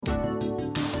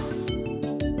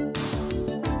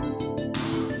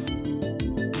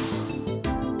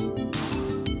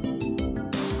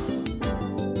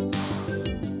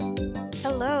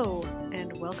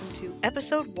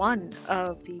episode 1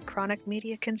 of the Chronic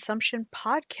Media Consumption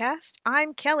Podcast.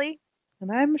 I'm Kelly.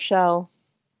 And I'm Michelle.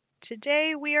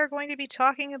 Today we are going to be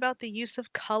talking about the use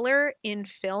of color in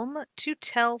film to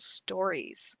tell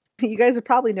stories. You guys have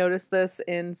probably noticed this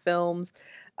in films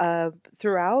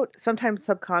throughout, sometimes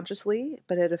subconsciously,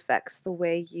 but it affects the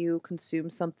way you consume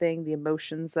something, the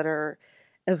emotions that are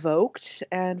evoked.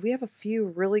 And we have a few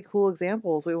really cool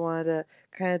examples we wanted to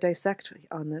kind of dissect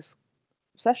on this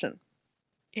session.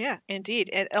 Yeah, indeed.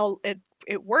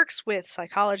 It works with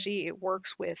psychology, it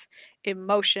works with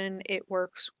emotion, it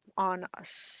works on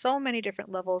so many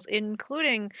different levels,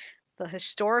 including the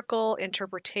historical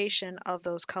interpretation of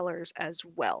those colors as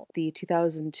well. The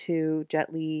 2002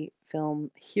 Jet Li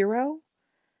film Hero.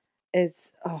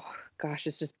 Oh gosh,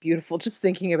 it's just beautiful just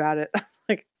thinking about it.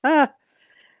 Like,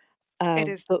 It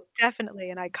is the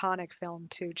definitely an iconic film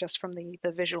too, just from the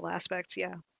visual aspects,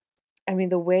 yeah. I mean,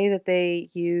 the way that they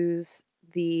use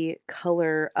the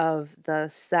color of the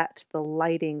set, the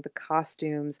lighting, the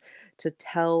costumes to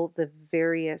tell the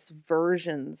various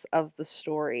versions of the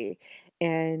story.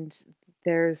 And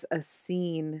there's a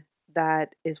scene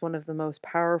that is one of the most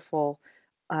powerful,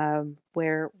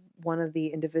 where one of the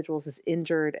individuals is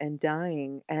injured and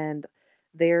dying, and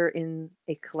they're in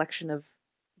a collection of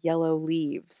yellow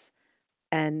leaves,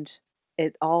 and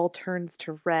it all turns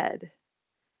to red.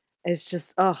 It's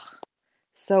just, oh,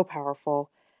 so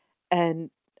powerful.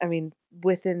 And I mean,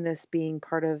 within this being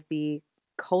part of the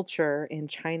culture in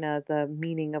China, the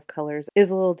meaning of colors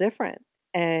is a little different.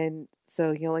 And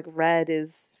so, like red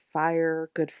is fire,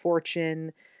 good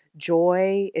fortune,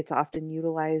 joy. It's often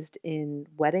utilized in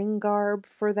wedding garb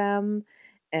for them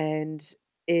and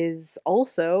is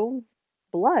also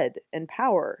blood and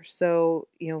power. So,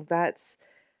 that's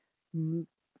m-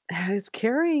 it's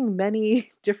carrying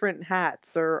many different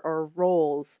hats or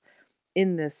roles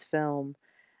in this film.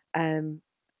 Um,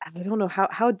 and I don't know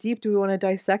how deep do we wanna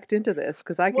dissect into this?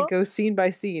 Because I could Well, go scene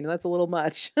by scene, that's a little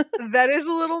much. that is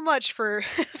a little much for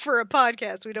for a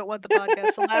podcast. We don't want the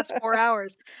podcast to last 4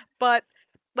 hours. But,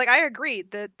 like, I agree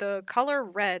that the color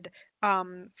red,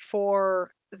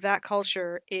 for that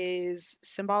culture is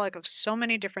symbolic of so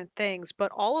many different things,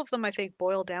 but all of them, I think,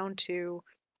 boil down to,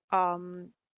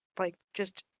 um, like,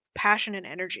 just passion and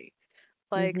energy.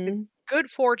 Like, the Mhm. good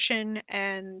fortune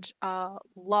and,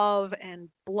 love and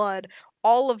blood,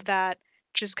 all of that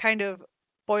just kind of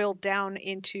boiled down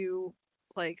into,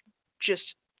 like,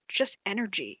 just just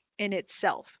energy in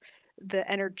itself. The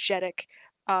energetic,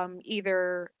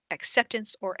 either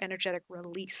acceptance or energetic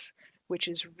release, which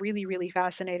is really, really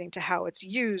fascinating to how it's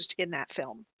used in that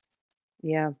film.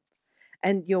 Yeah.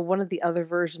 And, one of the other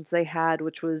versions they had,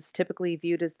 which was typically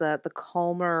viewed as the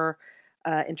calmer,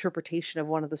 interpretation of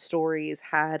one of the stories,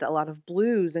 had a lot of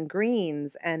blues and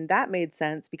greens, and that made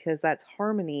sense because that's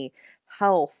harmony,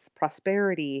 health,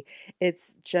 prosperity.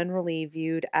 It's generally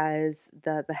viewed as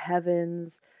the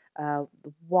heavens, the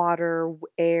water,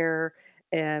 air,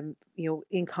 and,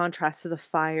 in contrast to the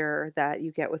fire that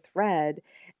you get with red,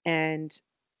 and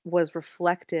was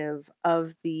reflective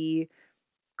of the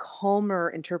calmer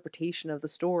interpretation of the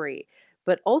story,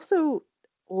 but also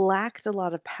lacked a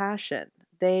lot of passion.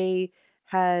 They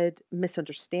had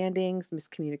misunderstandings,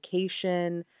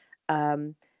 miscommunication.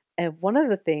 Um, and one of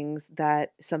the things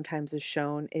that sometimes is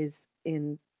shown is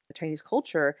in Chinese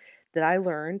culture that I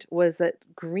learned was that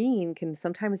green can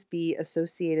sometimes be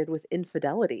associated with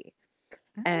infidelity.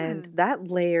 And Mm. that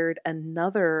layered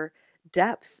another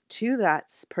depth to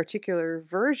that particular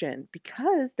version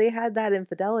because they had that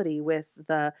infidelity with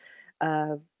uh,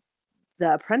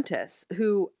 the apprentice,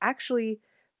 who actually,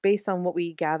 based on what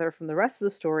we gather from the rest of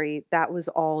the story, that was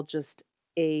all just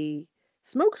a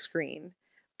smokescreen.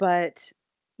 But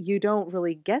you don't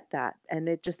really get that. And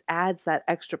it just adds that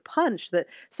extra punch that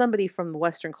somebody from the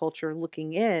Western culture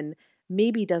looking in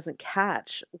maybe doesn't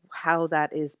catch how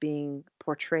that is being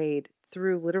portrayed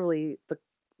through literally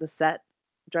the set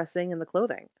dressing and the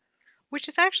clothing. Which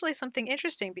is actually something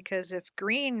interesting because if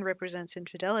green represents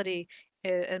infidelity,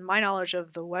 in my knowledge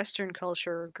of the Western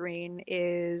culture, green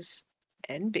is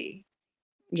envy,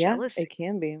 Yeah, it jealousy.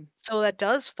 can be. So that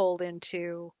does fold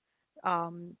into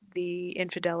the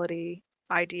infidelity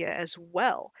idea as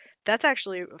well. That's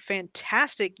actually a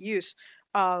fantastic use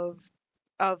of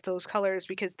of those colors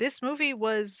because this movie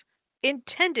was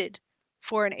intended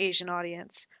for an Asian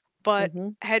audience, but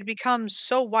Hmm. had become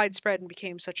so widespread and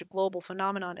became such a global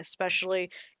phenomenon,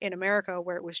 especially in America,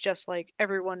 where it was just like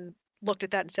everyone looked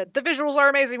at that and said, "The visuals are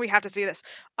amazing. We have to see this."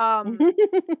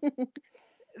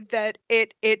 That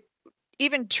it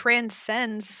even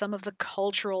transcends some of the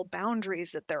cultural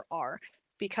boundaries that there are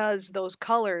because those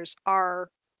colors are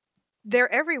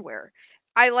they're everywhere.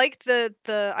 I like the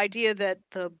idea that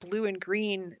the blue and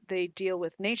green they deal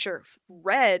with nature.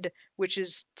 Red, which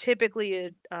is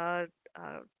typically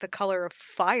the color of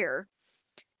fire,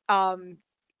 um,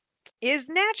 is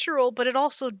natural, but it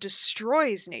also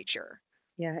destroys nature.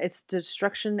 Yeah, it's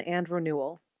destruction and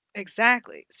renewal.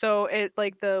 Exactly. So it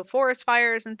like the forest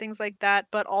fires and things like that,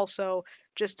 but also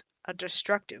just a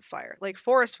destructive fire. Like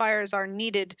forest fires are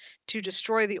needed to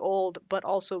destroy the old, but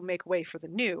also make way for the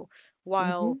new,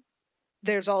 while Mhm.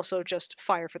 there's also just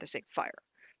fire for the sake of fire.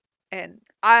 And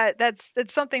I that's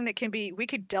something that can be we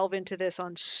could delve into this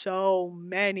on so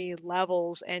many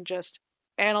levels and just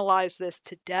analyze this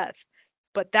to death.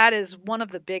 But that is one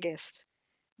of the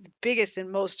biggest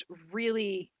and most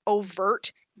really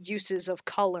overt uses of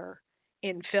color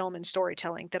in film and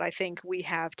storytelling that I think we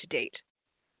have to date.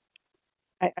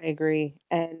 I agree.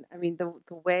 And I mean the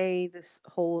way this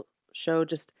whole show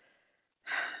just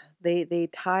they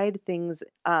tied things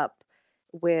up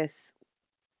with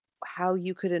how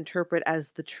you could interpret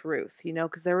as the truth,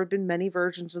 because there have been many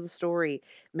versions of the story,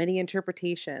 many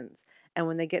interpretations. And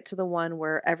when they get to the one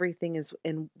where everything is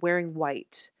in wearing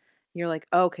white, you're like,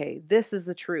 okay, this is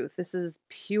the truth. This is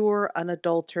pure,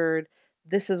 unadulterated.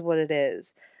 This is what it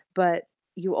is. But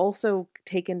you also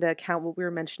take into account what we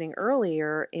were mentioning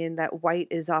earlier in that white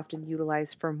is often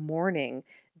utilized for mourning,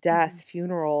 Mhm. death,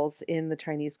 funerals in the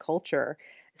Chinese culture.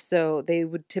 So they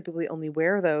would typically only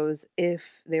wear those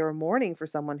if they were mourning for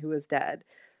someone who is dead.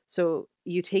 So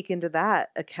you take into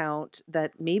that account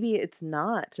that maybe it's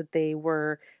not that they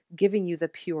were giving you the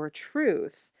pure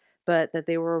truth, but that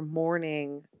they were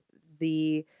mourning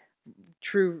the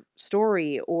true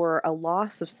story or a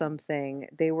loss of something.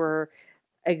 They were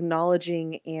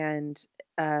acknowledging and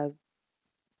uh,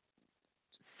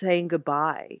 saying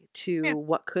goodbye Yeah, to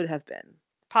what could have been.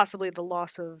 possibly the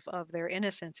loss of their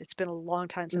innocence. It's been a long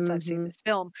time since I've seen Hmm. this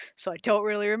film, so I don't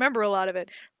really remember a lot of it.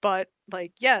 But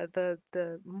like, yeah, the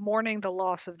mourning the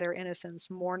loss of their innocence,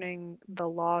 mourning the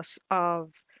loss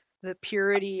of the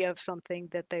purity of something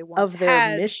that they once Of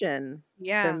had.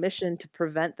 their Yeah, mission to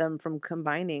prevent them from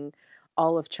combining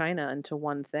all of China into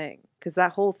one thing. Because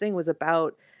that whole thing was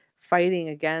about fighting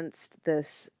against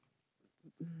this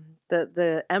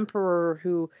the emperor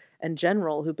who and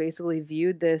general who basically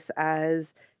viewed this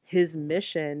as his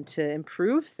mission to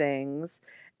improve things,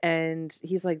 and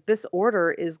he's like, this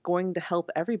order is going to help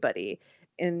everybody,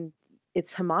 and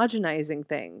it's homogenizing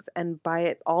things, and by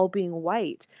it all being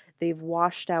white, they've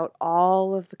washed out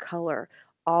all of the color,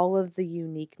 all of the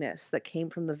uniqueness that came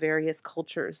from the various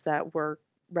cultures that were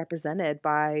represented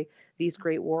by these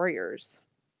great warriors.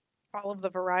 all of the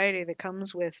variety that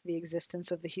comes with the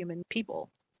existence of the human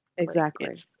people. Like Exactly.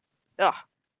 it's, ugh,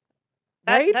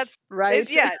 that Right, that's right. it's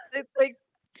yeah, it's like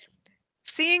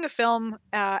seeing a film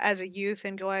as a youth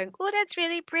and going, "Oh, that's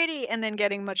really pretty," and then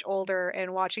getting much older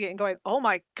and watching it and going, "Oh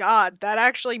my God, that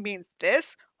actually means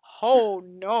this? Oh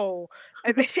no!"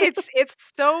 And it's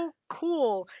so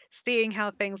cool seeing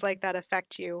how things like that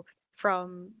affect you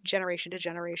from generation to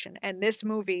generation. And this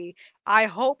movie, I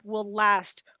hope, will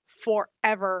last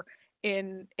forever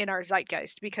in our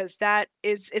zeitgeist because that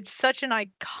is it's such an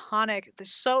iconic.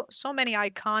 There's so many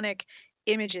iconic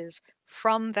images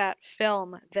from that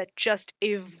film that just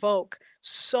evoke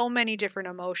so many different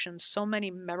emotions, so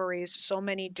many memories, so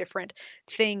many different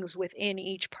things within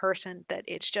each person that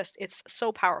it's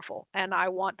so powerful. And I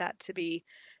want that to be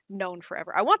known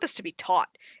forever. I want this to be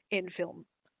taught in film.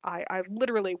 I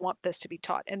literally want this to be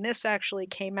taught. And this actually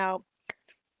came out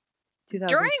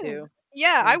during 2002.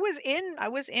 yeah, Yeah. I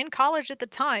was in college at the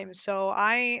time, so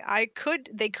I could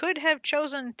they could have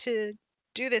chosen to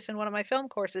do this in one of my film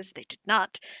courses. They did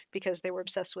not because they were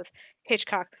obsessed with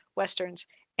Hitchcock westerns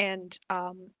and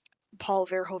Paul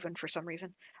Verhoeven for some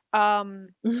reason. Um,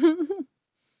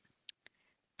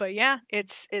 but yeah,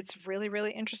 it's really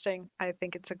really interesting. I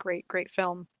think it's a great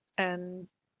film, and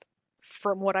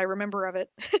from what I remember of it.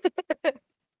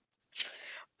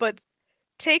 But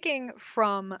taking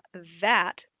from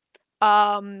that,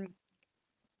 um,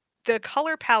 the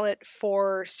color palette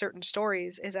for certain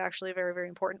stories is actually very, very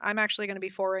important. I'm actually going to be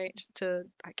foraying to,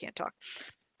 I can't talk.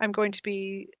 I'm going to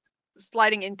be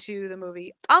sliding into the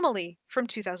movie Amelie from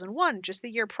 2001, just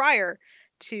the year prior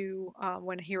to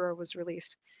when Hero was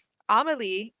released.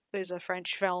 Amelie is a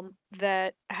French film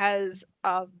that has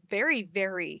a very,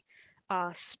 very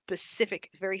specific,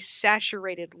 very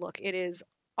saturated look. It is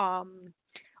um,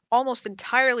 almost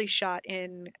entirely shot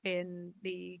in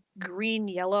the green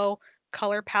yellow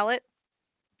color palette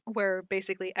where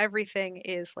basically everything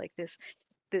is like this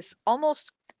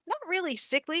almost not really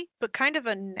sickly, but kind of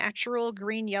a natural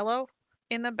green yellow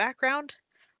in the background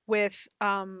with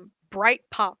bright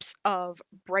pops of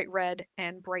bright red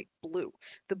and bright blue.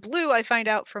 The blue I find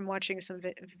out from watching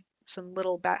some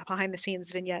little behind the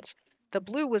scenes vignettes. The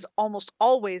blue was almost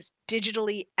always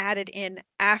digitally added in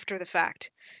after the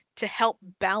fact to help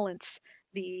balance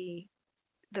the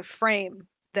the frame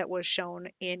that was shown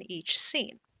in each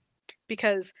scene.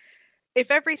 Because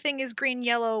if everything is green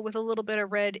yellow with a little bit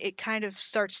of red, it kind of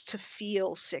starts to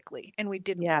feel sickly, and we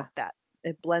didn't Yeah, want that.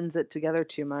 it blends it together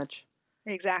too much.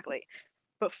 Exactly.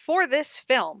 But for this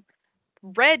film,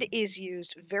 red is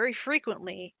used very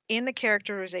frequently in the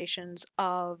characterizations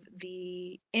of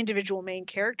the individual main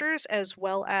characters as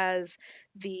well as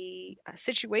the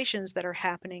situations that are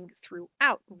happening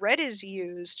throughout. Red is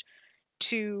used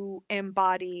to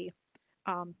embody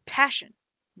passion,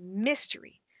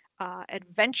 mystery,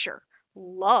 adventure,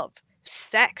 love,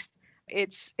 sex.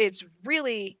 It's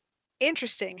really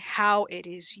interesting how it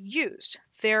is used.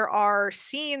 There are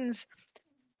scenes,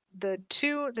 the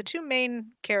two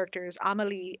main characters,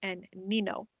 Amelie and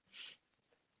Nino.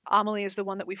 Amelie is the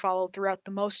one that we follow throughout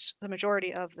the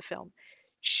majority of the film.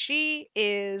 She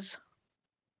is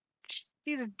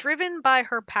she's driven by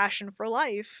her passion for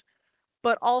life,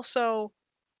 but also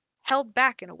held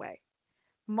back in a way.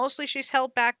 Mostly she's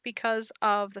held back because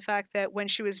of the fact that when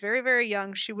she was very, very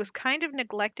young, she was kind of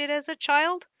neglected as a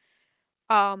child.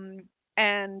 Um,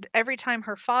 and every time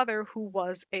her father, who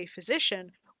was a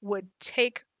physician, would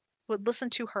listen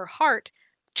to her heart,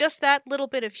 just that little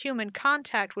bit of human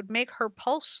contact would make her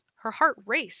heart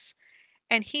race.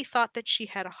 And he thought that she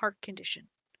had a heart condition.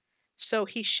 So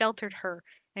he sheltered her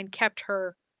and kept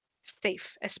her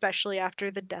safe, especially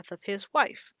after the death of his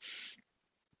wife.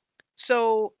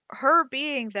 So her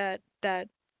being that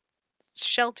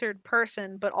sheltered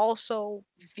person, but also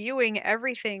viewing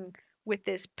everything with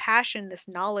this passion, this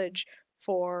knowledge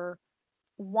for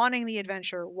wanting the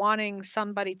adventure, wanting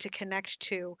somebody to connect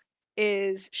to,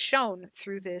 is shown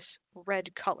through this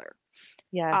red color.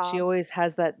 Yeah, she Um, always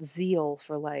has that zeal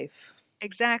for life.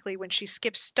 exactly when she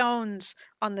skips stones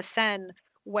on the Seine,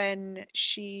 when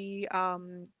she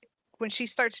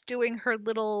starts doing her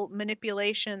little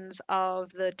manipulations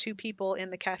of the two people in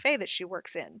the cafe that she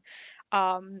works in,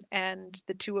 and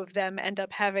the two of them end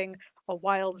up having a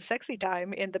wild, sexy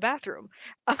time in the bathroom.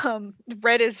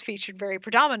 Red is featured very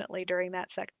predominantly during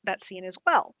that scene as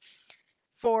well.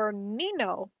 For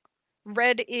Nino,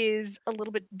 red is a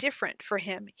little bit different for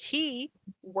him. He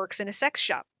works in a sex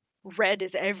shop. Red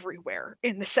is everywhere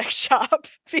in the sex shop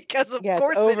because of Yeah,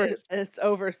 course it is. it's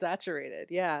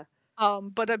oversaturated. Yeah.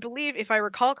 But I believe, if I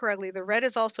recall correctly, the red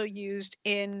is also used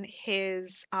in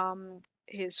his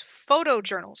photo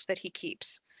journals that he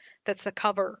keeps. That's the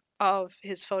cover of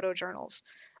his photo journals.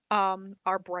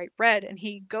 Are bright red, and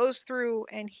he goes through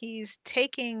and he's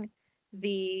taking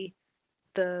the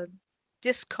the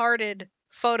discarded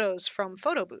photos from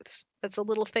photo booths. That's a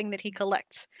little thing that he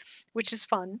collects, which is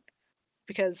fun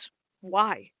because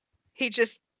why? He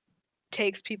just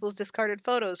takes people's discarded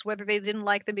photos, whether they didn't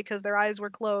like them because their eyes were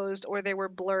closed or they were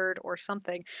blurred or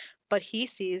something. But he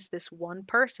sees this one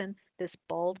person, this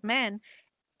bald man,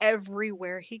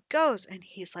 everywhere he goes, and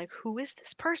he's like, "Who is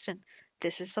this person?"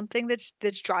 This is something that's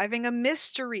driving a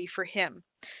mystery for him.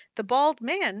 The bald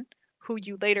man, who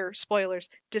you later, spoilers,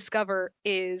 discover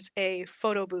is a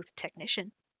photo booth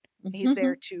technician. He's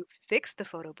there to fix the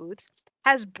photo booths,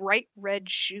 has bright red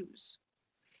shoes.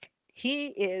 He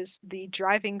is the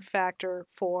driving factor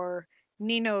for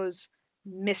Nino's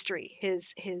mystery,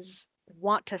 his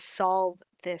want to solve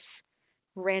this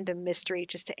random mystery,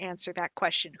 just to answer that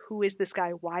question. Who is this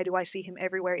guy? Why do I see him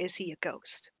everywhere? Is he a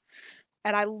ghost?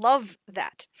 And I love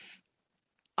that.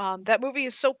 That movie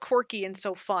is so quirky and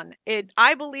so fun.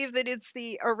 I believe that it's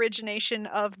the origination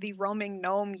of the roaming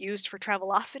gnome used for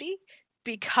Travelocity,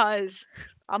 because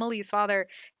Amelie's father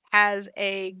has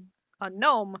a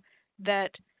gnome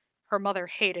that her mother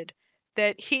hated,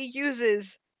 that he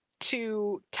uses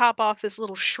to top off this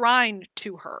little shrine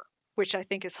to her, which I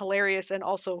think is hilarious and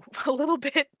also a little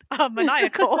bit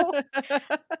maniacal.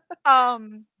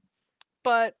 Um,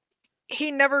 but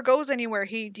he never goes anywhere.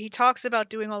 He talks about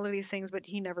doing all of these things, but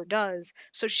he never does.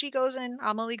 So she goes in,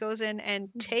 Amelie goes in and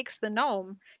takes the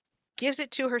gnome, gives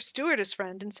it to her stewardess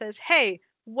friend, and says, "Hey,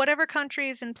 whatever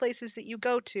countries and places that you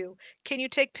go to, can you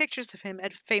take pictures of him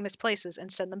at famous places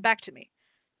and send them back to me?"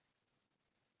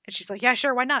 And she's like, "Yeah,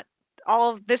 sure, why not?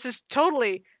 All of this is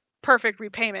totally perfect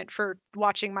repayment for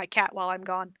watching my cat while I'm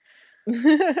gone."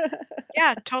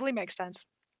 Yeah, totally makes sense.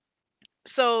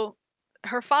 So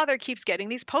her father keeps getting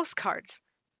these postcards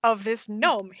of this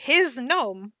gnome, his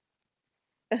gnome,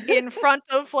 in front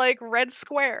of like Red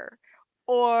Square,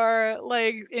 or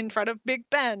like in front of Big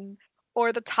Ben,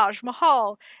 or the Taj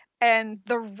Mahal. And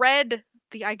the red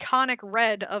the iconic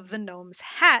red of the gnome's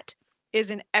hat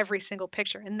is in every single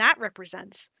picture, and that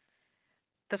represents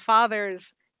the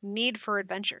father's need for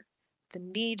adventure, the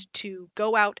need to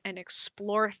go out and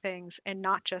explore things and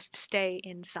not just stay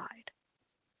inside.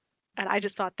 And I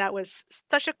just thought that was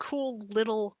such a cool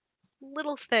little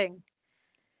thing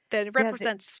that it Yeah,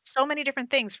 represents so many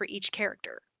different things for each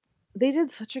character. they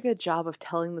did such a good job of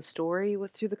telling the story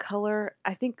with through the color.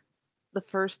 I think the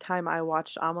first time I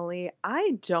watched Amelie,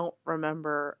 I don't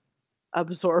remember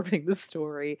absorbing the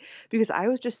story because I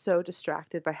was just so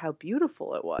distracted by how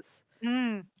beautiful it was.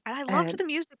 And I loved And the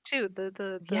music too.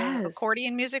 The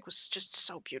accordion yes, music was just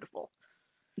so beautiful.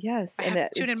 yes, I and have to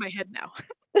that tune in my head now.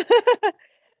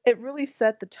 it really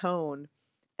set the tone.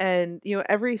 And,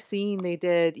 every scene they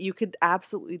did, you could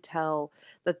absolutely tell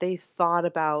that they thought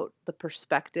about the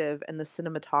perspective and the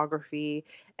cinematography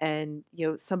and,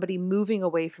 somebody moving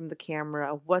away from the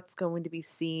camera, what's going to be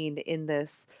seen in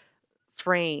this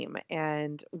frame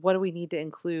and what do we need to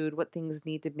include, what things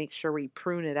need to make sure we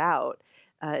prune it out.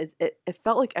 It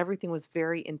felt like everything was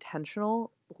very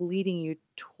intentional, leading you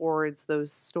towards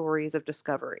those stories of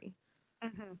discovery.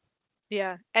 hmm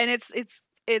Yeah, and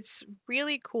it's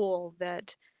really cool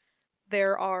that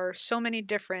there are so many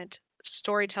different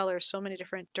storytellers, so many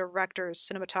different directors,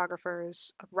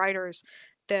 cinematographers, writers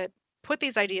that put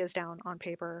these ideas down on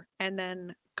paper and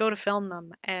then go to film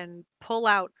them and pull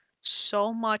out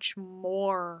so much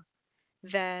more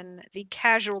than the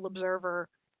casual observer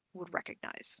would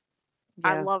recognize.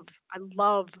 I Yeah. love I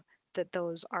love that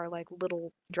those are like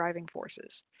little driving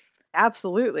forces.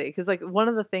 Absolutely, because like, one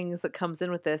of the things that comes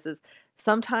in with this is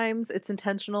sometimes it's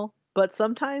intentional, but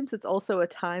sometimes it's also a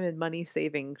time and money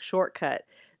saving shortcut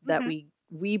that hmm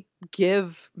we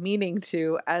give meaning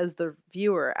to as the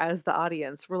viewer, as the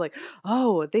audience. We're like,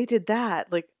 "Oh, they did that."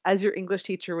 Like, as your English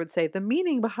teacher would say, "The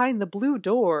meaning behind the blue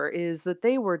door is that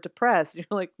they were depressed." You're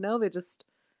like, "No, they just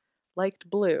liked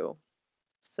blue."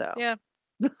 So Yeah.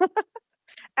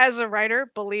 As a writer,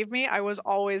 believe me, I was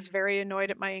always very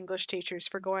annoyed at my English teachers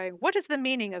for going, "What is the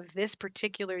meaning of this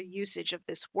particular usage of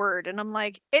this word?" And I'm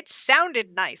like, "It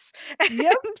sounded nice."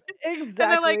 Yep, And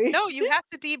they're like, exactly. "No, you have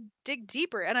to dig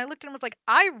deeper." And I looked at him and was like,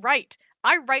 I write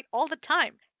all the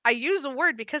time. I use a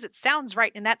word because it sounds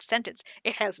right in that sentence.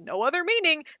 It has no other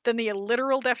meaning than the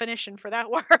literal definition for that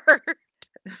word."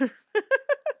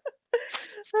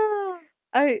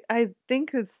 I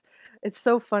think it's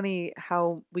so funny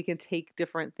how we can take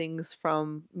different things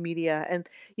from media and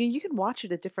you can watch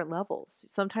it at different levels.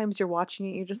 Sometimes you're watching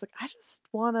it, you're just like, I just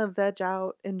want to veg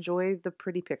out, enjoy the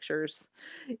pretty pictures.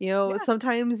 Yeah.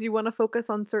 Sometimes you want to focus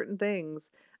on certain things.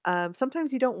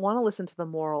 Sometimes you don't want to listen to the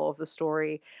moral of the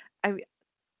story. I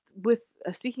with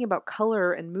speaking about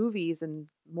color and movies and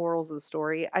morals of the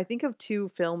story, I think of two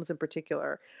films in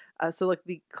particular. So, like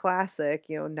the classic,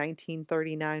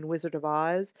 1939 Wizard of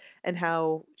Oz, and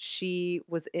how she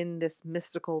was in this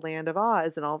mystical land of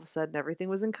Oz, and all of a sudden everything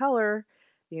was in color.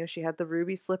 She had the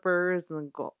ruby slippers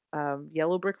and the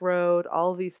yellow brick road,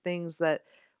 all of these things that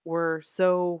were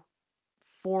so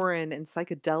foreign and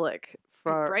psychedelic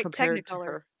And for bright compared to Technicolor.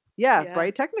 her. Yeah, Yeah.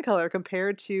 bright Technicolor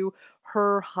compared to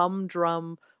her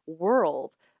humdrum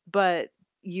world. But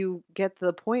you get to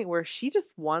the point where she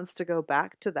just wants to go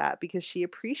back to that because she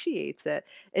appreciates it.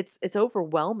 It's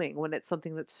overwhelming when it's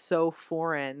something that's so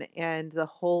foreign and the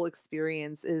whole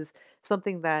experience is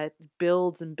something that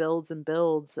builds and builds and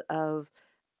builds of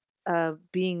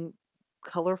being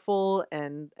colorful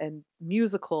and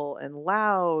musical and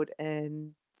loud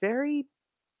and very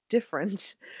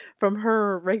different from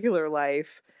her regular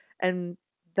life, and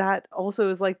that also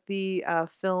is like the,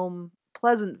 film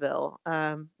Pleasantville,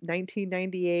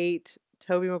 1998,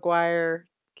 Tobey Maguire,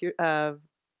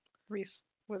 Reese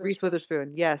Reese Witherspoon.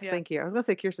 Witherspoon. Yes, Yeah. thank you. I was gonna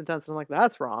say Kirsten Dunst, I'm like,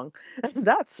 "That's wrong.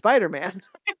 That's Spider-Man."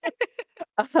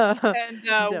 Uh, And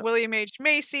no. William H.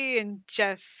 Macy and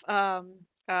Jeff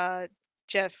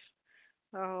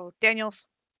Daniels.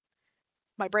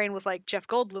 My brain was like Jeff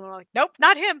Goldblum. I'm like, nope,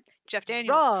 not him. Jeff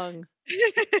Daniels. Wrong.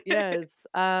 Yes,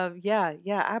 yeah,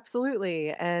 yeah,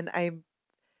 absolutely, and I'm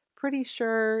pretty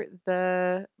sure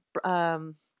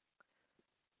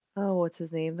oh, what's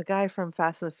his name? The guy from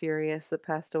Fast and the Furious that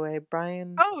passed away,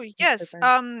 Brian. Oh I wanna say yes.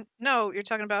 Brian. No, you're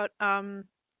talking about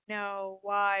no,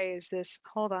 why is this?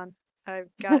 Hold on. I've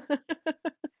got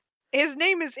his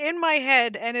name is in my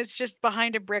head and it's just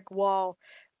behind a brick wall.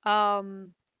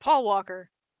 Paul Walker.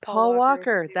 Paul Paul Walker is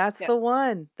Walker, his name. that's Yes. the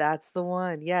one. That's the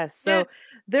one. Yes. Yeah. So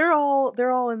they're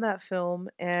all in that film,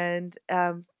 and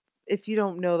if you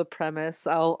don't know the premise,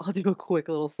 I'll do a quick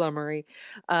little summary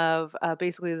of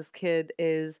basically this kid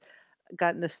is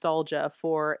got nostalgia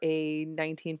for a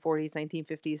 1940s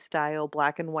 1950s style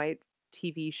black and white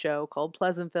TV show called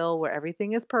Pleasantville where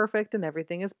everything is perfect and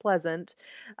everything is pleasant.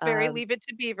 Very Um, Leave It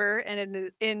to Beaver,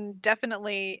 and in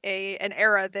definitely a an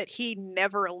era that he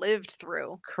never lived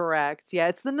through. Correct. Yeah,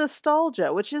 it's the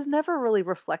nostalgia, which is never really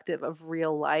reflective of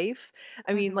real life.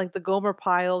 I mean, Mhm. like the Gomer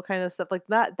Pyle kind of stuff like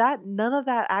that none of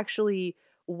that actually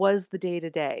was the day to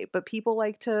day, but people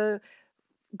like to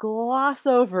gloss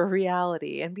over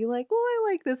reality and be like, "Well, I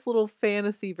like this little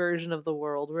fantasy version of the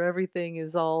world where everything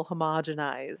is all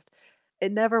homogenized."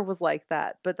 It never was like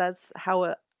that, but that's how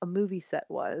a movie set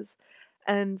was.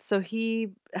 And so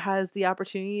he has the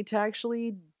opportunity to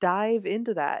actually dive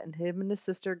into that, and him and his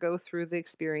sister go through the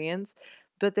experience,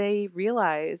 but they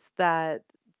realize that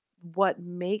what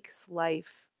makes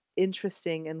life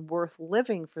interesting and worth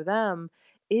living for them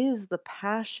is the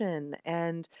passion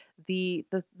and the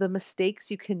mistakes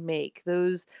you can make,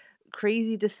 those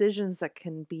crazy decisions that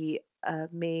can be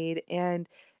made, and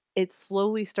it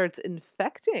slowly starts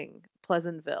infecting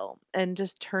Pleasantville and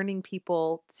just turning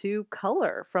people to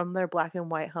color from their black and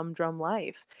white humdrum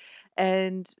life.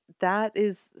 And that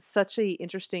is such a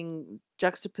interesting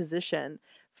juxtaposition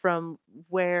from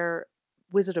where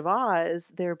Wizard of Oz,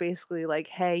 they're basically like,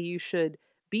 "Hey, you should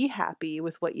be happy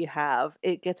with what you have.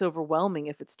 It gets overwhelming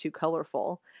if it's too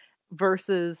colorful."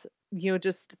 Versus,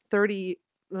 just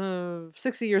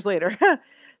 60 years later.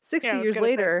 Yeah, 60 I was years gonna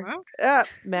say, later, "Well,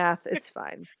 math, it's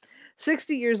fine.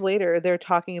 60 years later, they're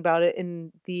talking about it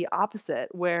in the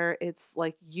opposite, where it's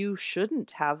like you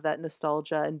shouldn't have that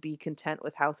nostalgia and be content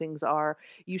with how things are.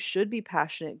 You should be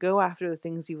passionate, go after the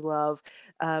things you love,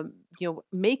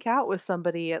 make out with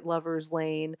somebody at Lover's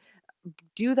Lane,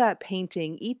 do that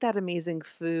painting, eat that amazing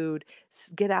food,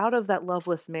 get out of that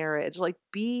loveless marriage, like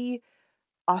be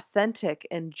authentic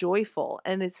and joyful.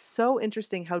 And it's so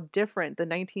interesting how different the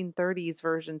 1930s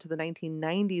version to the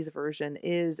 1990s version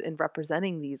is in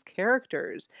representing these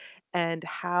characters and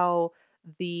how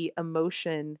the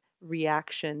emotion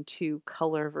reaction to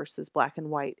color versus black and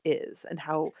white is and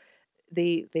how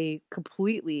they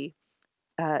completely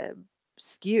uh,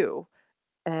 skew.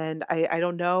 And I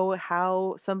don't know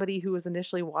how somebody who was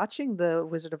initially watching The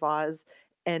Wizard of Oz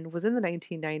and was in the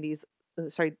 1990s,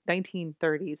 sorry,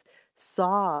 1930s,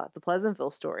 saw the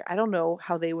Pleasantville story. I don't know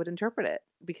how they would interpret it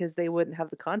because they wouldn't have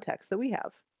the context that we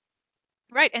have.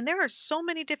 right." And there are so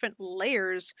many different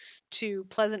layers to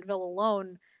Pleasantville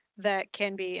alone that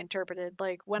can be interpreted.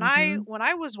 Like Mhm. when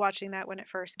I was watching that when it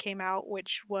first came out,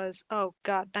 which was, oh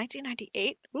God,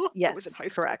 1998. Ooh, I was in Yes, high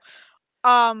school. correct.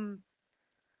 Um,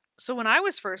 so when I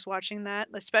was first watching that,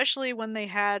 especially when they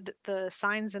had the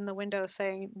signs in the window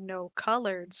saying no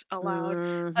coloreds allowed,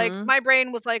 like Mhm. my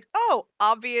brain was like, oh,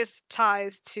 obvious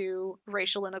ties to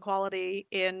racial inequality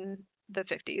in the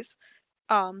 50s.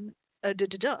 Um, duh, duh,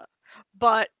 duh.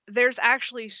 But there's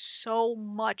actually so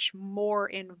much more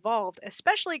involved,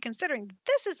 especially considering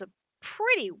this is a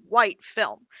pretty white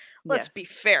film. Let's be Yes.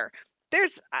 fair.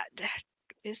 There's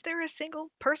is there a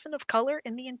single person of color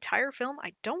in the entire film?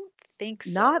 I don't think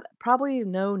Not so. probably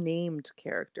no named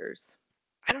characters.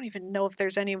 I don't even know if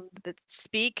there's any that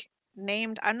speak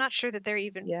named. I'm not sure that they're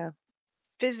even Yeah.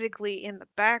 physically in the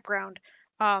background,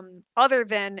 other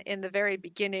than in the very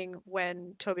beginning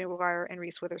when Tobey Maguire and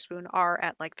Reese Witherspoon are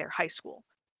at like their high school.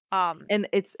 Um, And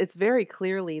it's very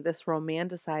clearly this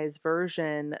romanticized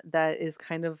version that is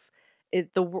kind of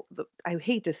the I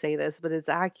hate to say this, but it's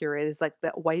accurate. Is like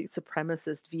that white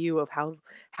supremacist view of how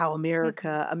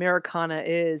mhm. Americana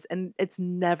is, and it's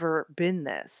never been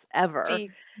this ever.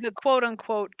 The quote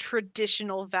unquote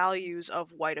traditional values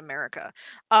of white America.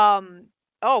 Um,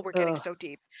 oh, we're getting Ugh. so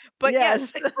deep. But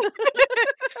yes, Yes.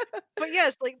 but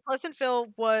yes, like Pleasantville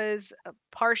was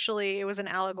partially it was an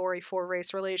allegory for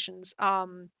race relations.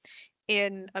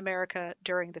 In America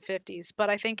during the 50s, but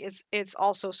I think it's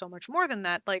also so much more than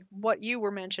that. Like what you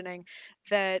were mentioning,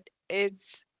 that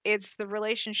it's the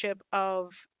relationship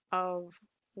of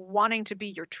wanting to be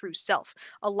your true self.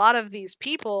 A lot of these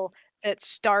people that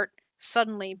start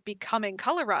suddenly becoming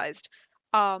colorized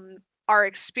um, are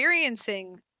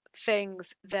experiencing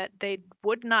things that they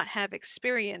would not have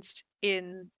experienced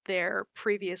in their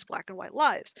previous black and white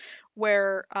lives,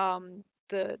 where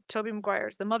the Toby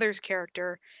Maguire's the mother's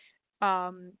character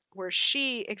where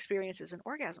she experiences an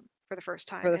orgasm for the first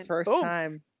For time, the and first boom,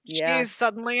 time. Yeah. she's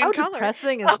suddenly in How color.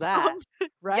 depressing is Um, that?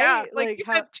 yeah, Right? like Like you've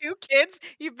how had two kids,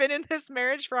 you've been in this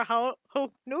marriage for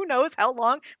who knows how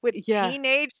long with yeah.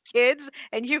 teenage kids,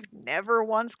 and you've never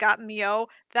once gotten the O.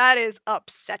 That is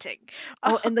upsetting.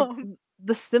 Oh, and the Um,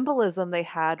 the symbolism they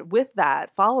had with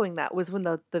that, following that, was when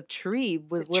the tree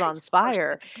The was lit tree on just burst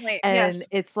fire, into flame. and Yes.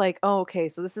 it's like, "Oh, okay,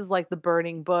 so this is like the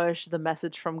burning bush, the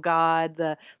message from God,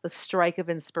 the strike of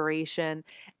inspiration,"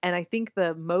 and I think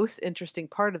the most interesting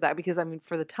part of that, because, I mean,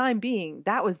 for the time being,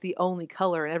 that was the only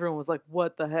color, and everyone was like,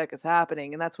 "What the heck is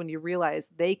happening?" And that's when you realize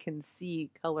they can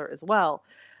see color as well,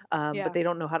 but Yeah. they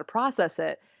don't know how to process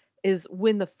it, is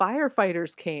when the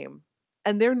firefighters came,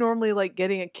 and they're normally, like,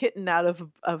 getting a kitten out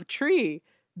of a tree.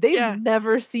 They've Yeah.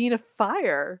 never seen a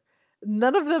fire.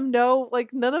 None of them know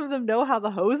how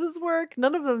the hoses work,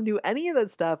 none of them knew any of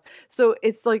that stuff. So,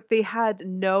 it's like they had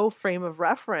no frame of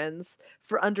reference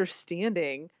for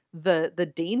understanding the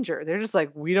danger. They're just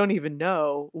like, "We don't even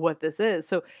know what this is."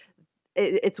 So,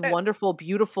 it's Uh, wonderful,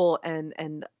 beautiful, and,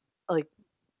 like,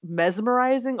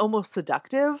 mesmerizing, almost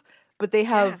seductive, but they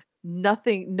yeah. have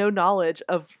no knowledge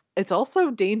of it's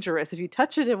also dangerous. If you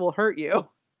touch it, it will hurt you.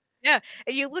 Yeah,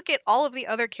 and you look at all of the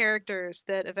other characters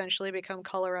that eventually become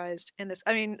colorized in this.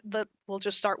 I mean, we'll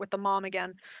just start with the mom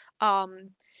again.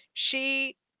 Um,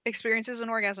 she experiences an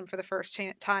orgasm for the first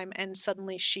time, and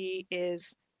suddenly she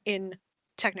is in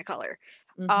Technicolor.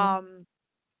 Mhm. Um,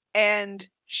 and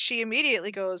she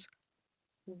immediately goes,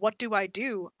 "What do I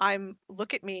do?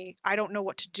 Look at me. I don't know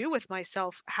what to do with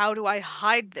myself. How do I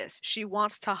hide this?" She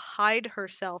wants to hide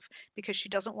herself because she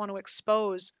doesn't want to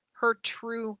expose her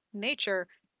true nature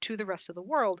to the rest of the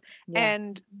world. Yeah.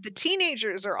 And the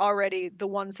teenagers are already the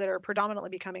ones that are predominantly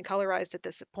becoming colorized at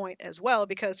this point as well,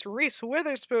 because Reese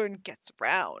Witherspoon gets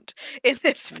around in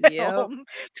this Yep. film.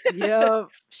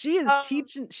 Yep. um,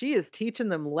 She is teaching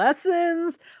them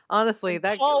lessons. Honestly, when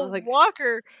that Paul like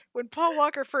Walker when Paul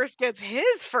Walker first gets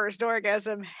his first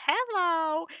orgasm,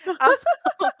 hello. Um,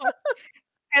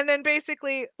 And then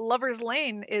basically Lover's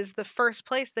Lane is the first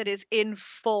place that is in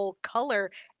full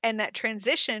color, and that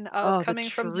transition of oh, the coming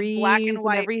from the black and trees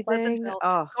and white everything. Pleasantville,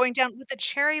 Oh, going down with the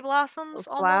cherry blossoms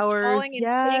almost flowers. falling in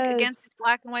pink Yes. against this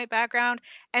black and white background,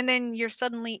 and then you're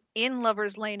suddenly in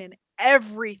Lover's Lane and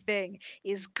everything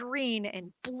is green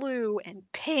and blue and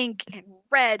pink and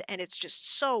red, and it's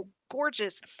just so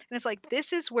gorgeous. And it's like,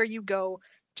 this is where you go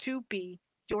to be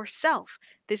yourself.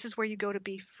 This is where you go to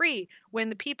be free. When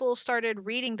the people started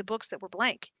reading the books that were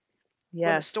blank,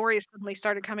 when the Yes. stories suddenly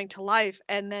started coming to life,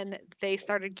 and then they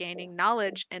started gaining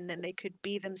knowledge, and then they could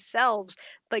be themselves,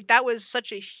 like, that was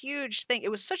such a huge thing.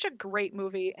 It was such a great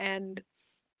movie and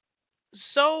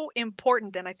so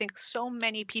important, and I think so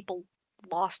many people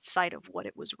lost sight of what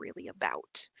it was really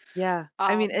about. Yeah.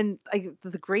 I mean, um and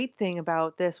the great thing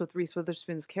about this with Reese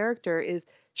Witherspoon's character is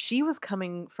she was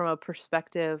coming from a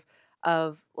perspective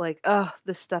of like, oh,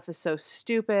 this stuff is so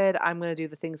stupid. I'm going to do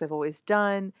the things I've always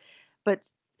done. But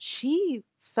she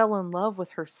fell in love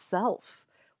with herself,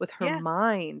 with her yeah,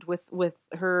 mind, with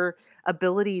her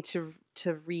ability to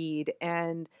read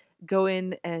and go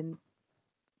in and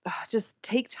just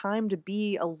take time to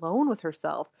be alone with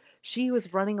herself. She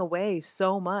was running away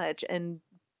so much and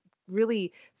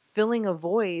really filling a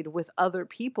void with other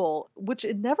people, which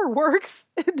it never works.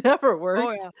 It never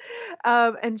oh works. yeah,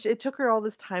 It took her all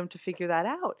this time to figure that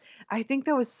out. I think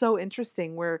that was so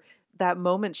interesting where that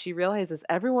moment she realizes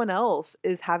everyone else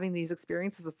is having these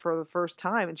experiences for the first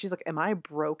time. And she's like, "Am I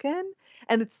broken?"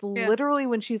 And it's yeah. literally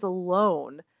when she's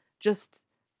alone, just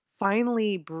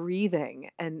finally breathing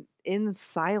and in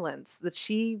silence that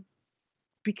she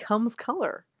becomes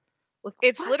color. Like,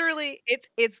 what?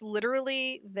 It's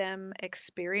literally them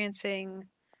experiencing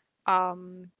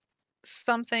um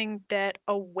something that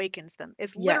awakens them.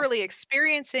 It's literally Yes.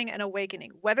 experiencing an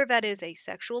awakening, whether that is a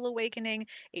sexual awakening,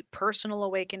 a personal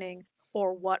awakening,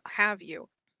 or what have you.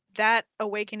 That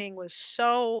awakening was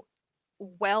so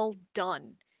well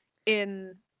done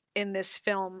in this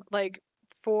film. Like,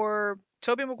 for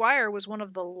Tobey Maguire was one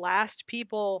of the last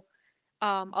people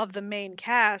of the main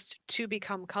cast to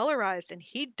become colorized, and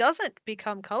he doesn't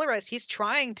become colorized. He's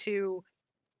trying to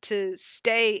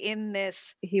stay in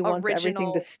this He wants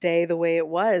everything to original. stay the way it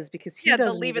was because he Yeah,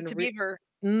 the doesn't Leave It even to Beaver.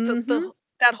 Mhm.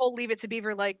 That whole Leave It to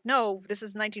Beaver, like, no, this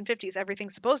is 1950s.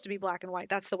 Everything's supposed to be black and white.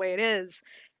 That's the way it is.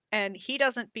 And he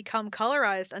doesn't become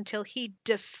colorized until he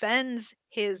defends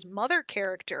his mother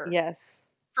character Yes,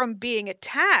 from being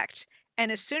attacked.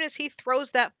 And as soon as he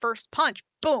throws that first punch,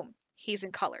 boom, he's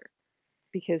in color.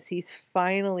 because he's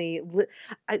finally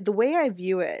the way I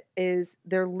view it is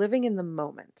they're living in the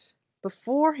moment.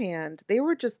 Beforehand, they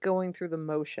were just going through the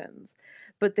motions,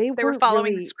 but they They were weren't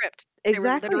following the really script. They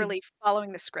were exactly. literally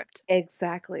following the script.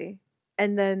 Exactly.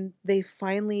 And then they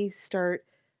finally start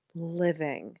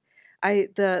living. Yeah.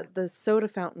 The soda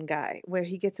fountain guy where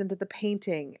he gets into the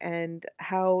painting and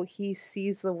how he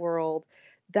sees the world,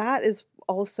 that is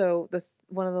also the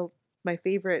one of my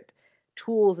favorite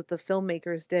tools that the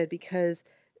filmmakers did because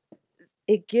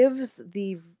it gives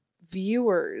the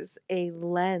viewers a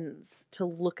lens to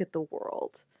look at the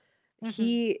world.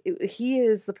 Hmm. He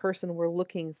is the person we're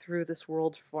looking through this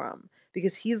world from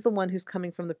because he's the one who's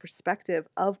coming from the perspective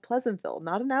of Pleasantville,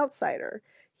 not an outsider.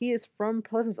 He is from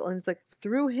Pleasantville, and it's like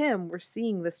through him we're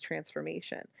seeing this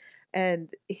transformation.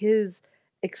 And his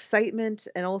excitement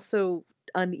and also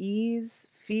unease,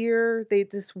 fear, they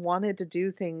just wanted to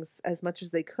do things as much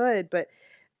as they could, but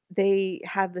they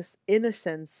have this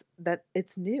innocence that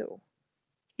it's new.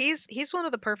 He's one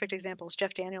of the perfect examples.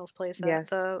 Jeff Daniels plays Yes.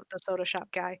 the soda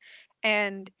shop guy,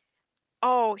 and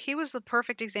oh, he was the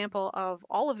perfect example of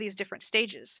all of these different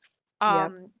stages.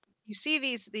 Yep. You see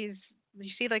these you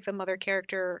see like the mother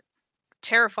character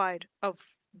terrified of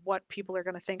what people are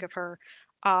going to think of her,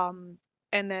 um,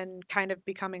 and then kind of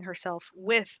becoming herself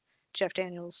with Jeff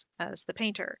Daniels as the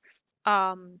painter.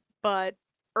 But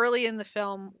early in the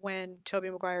film, when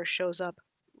Tobey Maguire shows up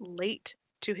late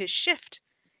to his shift,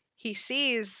 he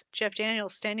sees Jeff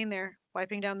Daniels standing there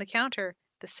wiping down the counter,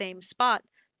 the same spot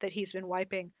that he's been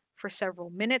wiping for several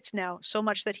minutes now, so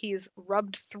much that he's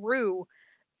rubbed through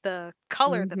the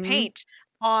color, the Mhm. paint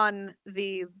on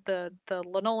the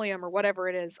linoleum or whatever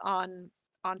it is on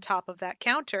top of that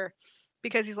counter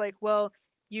because he's like, well,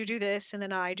 you do this and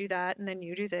then I do that and then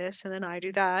you do this and then I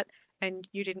do that and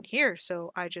you didn't hear,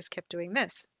 so I just kept doing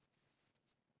this.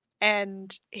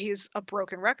 And he's a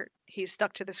broken record. He's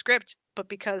stuck to the script, but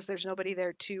because there's nobody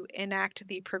there to enact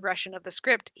the progression of the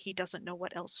script, he doesn't know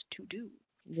what else to do.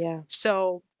 Yeah.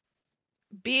 So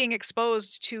being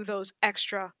exposed to those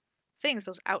extra things,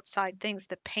 those outside things,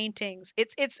 the paintings.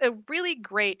 It's a really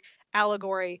great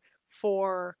allegory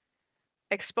for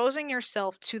exposing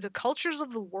yourself to the cultures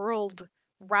of the world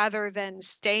rather than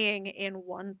staying in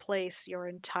one place your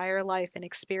entire life and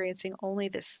experiencing only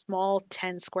this small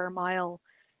 10 square mile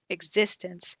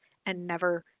existence and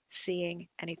never seeing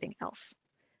anything else.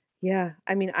 Yeah,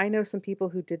 I mean, I know some people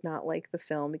who did not like the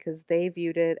film because they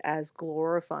viewed it as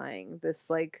glorifying this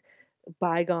like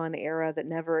bygone era that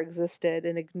never existed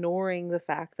and ignoring the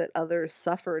fact that others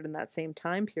suffered in that same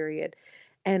time period.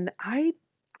 And I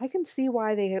can see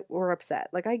why they were upset.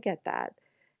 Like I get that.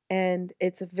 And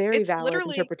it's a very It's valid literally,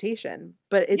 interpretation,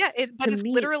 but yeah, it's but to it's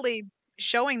me literally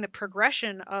showing the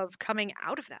progression of coming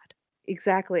out of that.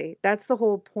 exactly. That's the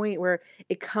whole point where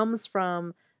it comes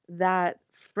from that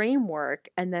framework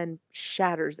and then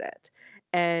shatters it.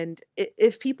 And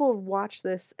if people watch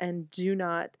this and do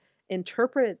not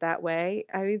interpret it that way,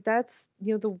 I mean, that's,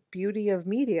 the beauty of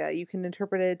media. You can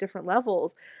interpret it at different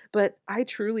levels. But I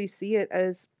truly see it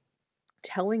as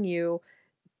telling you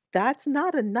that's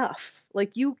not enough.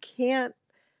 Like, you can't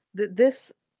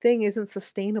this thing isn't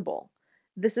sustainable.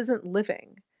 This isn't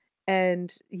living.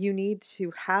 And you need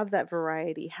to have that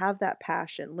variety, have that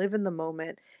passion, live in the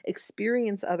moment,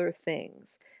 experience other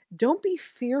things. Don't be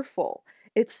fearful.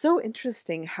 It's so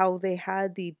interesting how they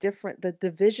had the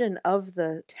division of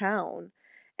the town.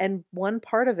 And one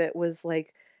part of it was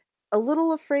like a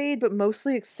little afraid, but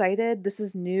mostly excited. This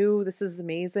is new. This is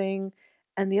amazing.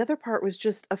 And the other part was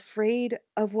just afraid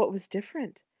of what was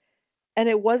different. And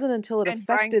it wasn't until it And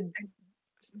trying affected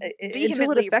and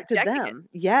until it vehemently affected rejecting it. them.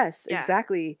 Yes, Yeah.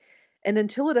 exactly. And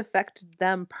until it affected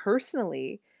them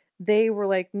personally, they were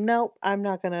like, "Nope, I'm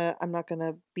not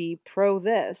gonna be pro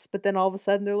this." But then all of a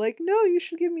sudden they're like, "No, you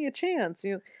should give me a chance."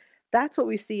 That's what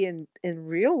we see in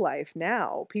real life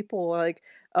now. People are like,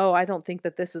 "Oh, I don't think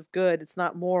that this is good. It's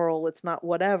not moral. It's not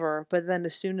whatever." But then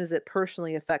as soon as it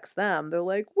personally affects them, they're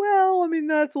like, "Well, I mean,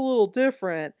 that's a little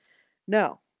different."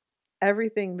 No,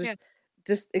 everything Yeah.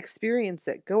 just experience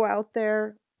it. Go out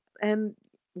there and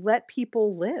let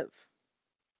people live.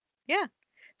 Yeah.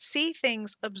 See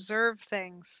things, observe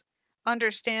things,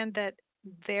 understand that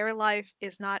their life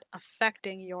is not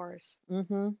affecting yours,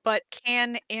 Mhm. but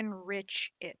can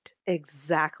enrich it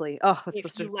Exactly. Oh, that's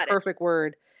if such you a let it. perfect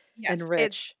word. Yes,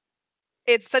 Enrich.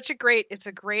 it's such it's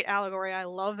a great allegory. I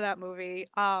love that movie.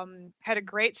 Had a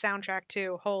great soundtrack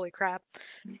too. Holy crap.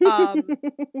 Um,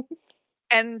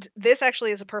 and this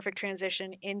actually is a perfect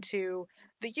transition into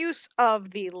the use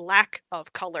of the lack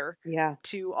of color Yeah.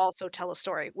 to also tell a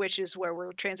story, which is where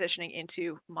we're transitioning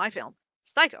into my film,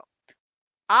 Psycho.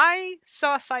 I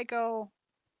saw Psycho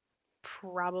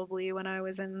probably when I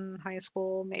was in high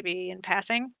school, maybe in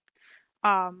passing.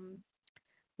 Um,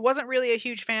 wasn't really a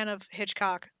huge fan of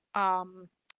Hitchcock.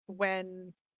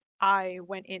 When I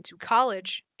went into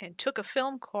college and took a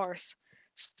film course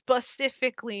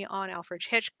specifically on Alfred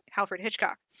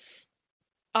Hitchcock,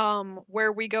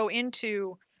 where we go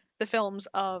into the films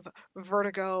of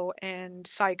Vertigo and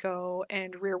Psycho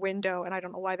and Rear Window, and I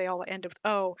don't know why they all end with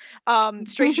O.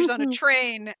 Strangers on a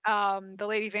Train, The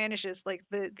Lady Vanishes, like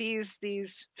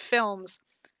these films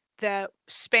that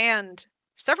spanned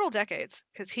several decades,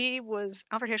 because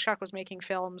Alfred Hitchcock was making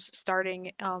films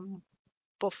starting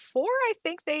before I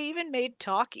think they even made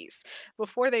talkies,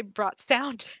 before they brought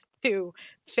sound to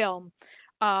film.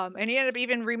 And he ended up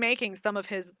even remaking some of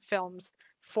his films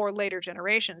for later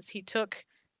generations. He took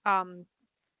um,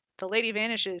 The Lady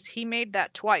Vanishes, he made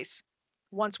that twice,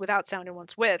 once without sound and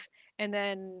once with. And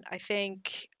then I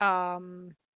think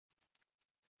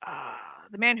uh,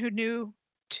 The Man Who Knew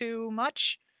Too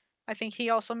Much, I think he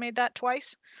also made that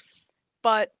twice.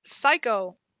 But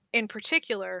Psycho, in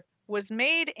particular, was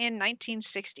made in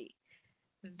 1960.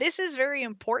 This is very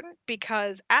important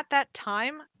because at that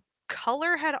time,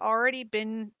 color had already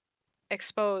been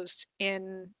exposed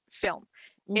in film.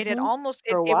 It had almost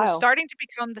For a it was while. starting to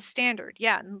become the standard.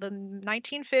 Yeah, in the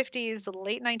 1950s, the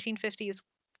late 1950s,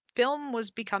 film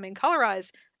was becoming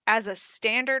colorized as a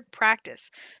standard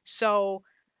practice. So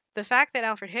the fact that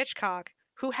Alfred Hitchcock,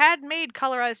 who had made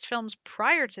colorized films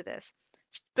prior to this,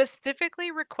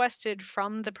 specifically requested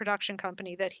from the production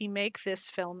company that he make this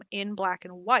film in black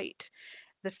and white,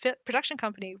 the production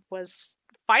company was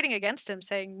fighting against him,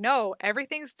 saying, no,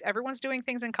 everyone's doing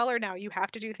things in color now, you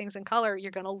have to do things in color,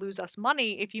 you're going to lose us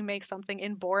money if you make something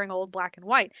in boring old black and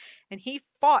white. And he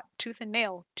fought tooth and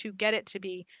nail to get it to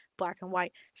be black and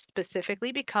white,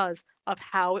 specifically because of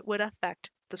how it would affect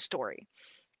the story.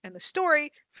 And the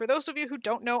story, for those of you who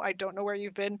don't know, I don't know where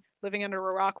you've been, living under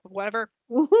a rock, whatever,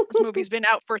 this movie's been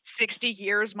out for 60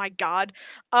 years, my god.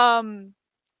 um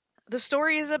the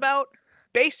story is about,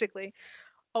 basically,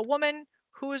 a woman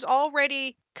who is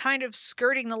already kind of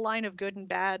skirting the line of good and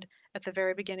bad at the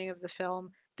very beginning of the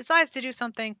film, decides to do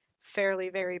something fairly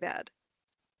very bad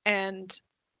and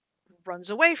runs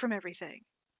away from everything.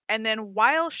 And then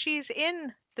while she's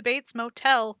in the Bates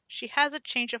Motel, she has a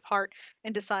change of heart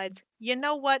and decides, you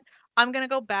know what? I'm going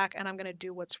to go back and I'm going to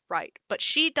do what's right. But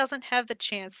she doesn't have the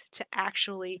chance to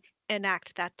actually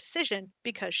enact that decision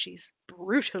because she's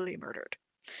brutally murdered.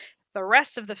 The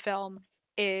rest of the film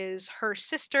is her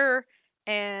sister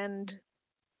and,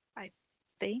 I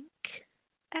think,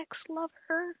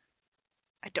 ex-lover?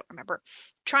 I don't remember.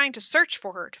 Trying to search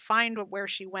for her, to find where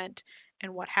she went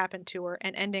and what happened to her,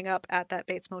 and ending up at that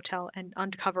Bates Motel and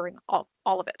uncovering all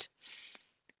of it.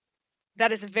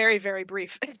 That is a very, very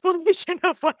brief explanation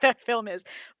of what that film is.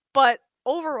 But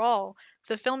overall,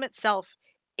 the film itself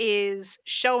is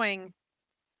showing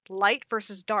light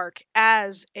versus dark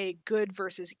as a good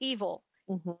versus evil,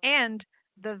 Mhm. and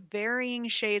the varying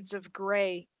shades of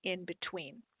gray in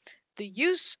between. The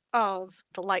use of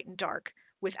the light and dark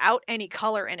without any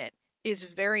color in it is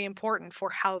very important for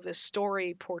how the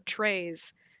story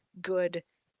portrays good,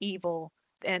 evil,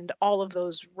 and all of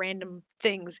those random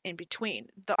things in between.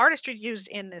 The artistry used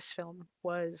in this film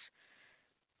was,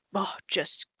 oh,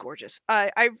 just gorgeous.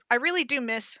 I really do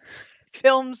miss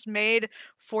films made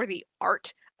for the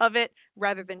art of it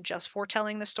rather than just for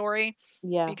telling the story,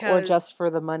 Yeah, or because, just for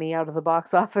the money out of the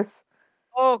box office.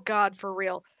 oh god, for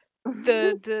real.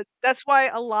 The That's why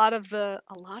a lot of the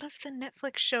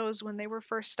Netflix shows, when they were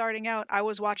first starting out, I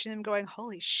was watching them going,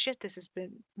 holy shit, this has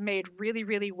been made really,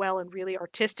 really well and really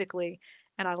artistically,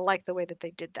 and I like the way that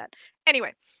they did that.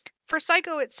 Anyway, for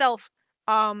Psycho itself,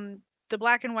 the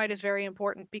black and white is very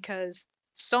important because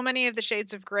so many of the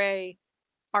shades of gray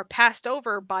are passed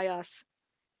over by us,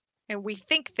 and we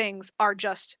think things are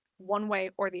just one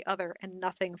way or the other and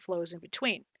nothing flows in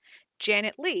between.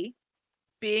 Janet Leigh,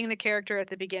 being the character at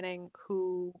the beginning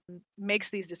who makes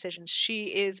these decisions,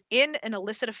 she is in an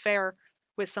illicit affair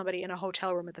with somebody in a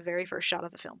hotel room at the very first shot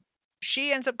of the film.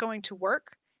 She ends up going to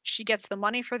work. She gets the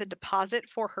money for the deposit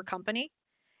for her company.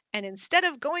 And instead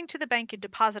of going to the bank and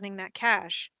depositing that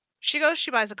cash, she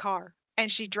buys a car,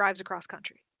 and she drives across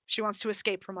country. She wants to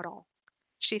escape from it all.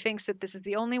 She thinks that this is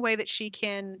the only way that she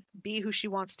can be who she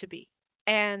wants to be.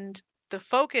 And the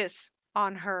focus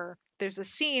on her, there's a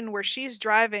scene where she's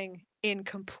driving in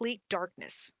complete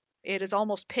darkness. It is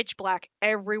almost pitch black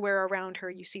everywhere around her.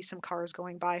 You see some cars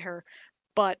going by her,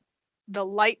 but the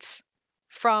lights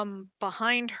from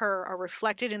behind her are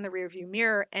reflected in the rearview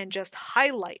mirror and just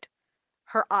highlight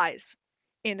her eyes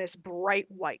in this bright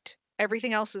white.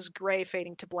 Everything else is gray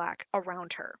fading to black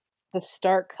around her. The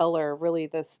stark color, really,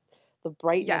 the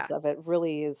Yeah, brightness of it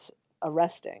really is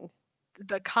arresting.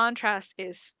 the contrast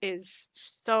is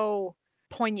so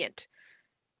poignant,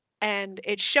 and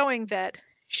it's showing that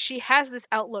she has this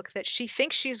outlook that she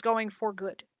thinks she's going for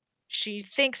good. She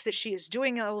thinks that she is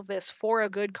doing all of this for a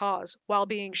good cause while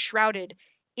being shrouded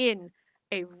in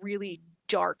a really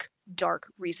dark,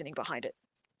 dark reasoning behind it,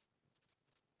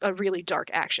 a really dark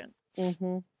action.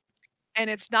 Mhm. And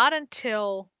it's not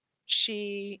until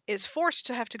she is forced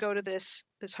to have to go to this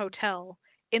hotel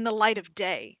in the light of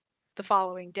day the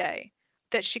following day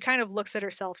that she kind of looks at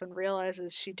herself and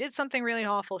realizes she did something really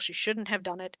awful. She shouldn't have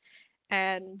done it,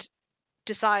 and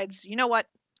decides, you know what?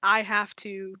 I have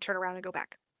to turn around and go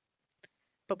back.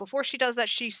 But before she does that,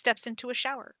 she steps into a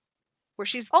shower where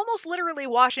she's almost literally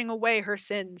washing away her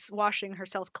sins, washing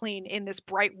herself clean in this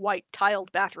bright white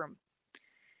tiled bathroom.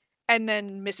 And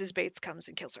then Mrs. Bates comes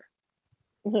and kills her.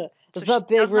 So The she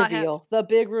big does not have. reveal. The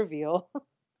big reveal.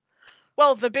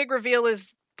 Well, the big reveal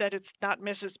is that it's not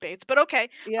Mrs. Bates, but okay.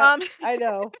 Yep, Um, I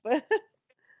know. But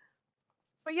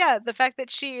but yeah, the fact that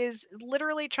she is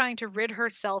literally trying to rid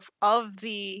herself of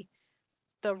the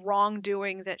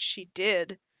wrongdoing that she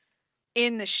did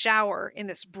in the shower, in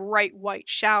this bright white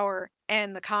shower,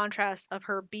 and the contrast of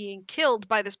her being killed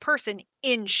by this person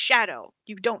in shadow.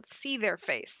 You don't see their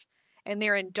face, and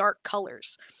they're in dark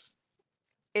colors.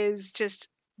 Is just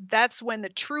that's when the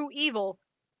true evil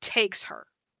takes her.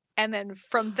 And then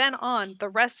from then on, the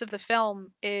rest of the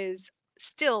film is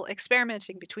still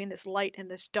experimenting between this light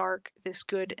and this dark, this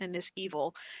good and this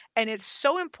evil. And it's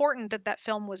so important that that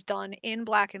film was done in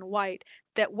black and white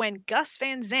that when Gus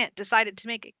Van Sant decided to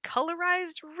make a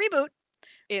colorized reboot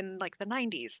in like the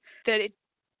 90s, that it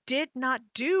did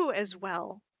not do as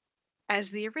well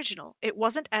as the original. It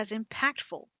wasn't as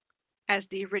impactful as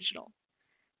the original.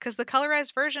 Because the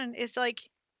colorized version is like,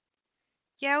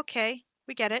 yeah, okay,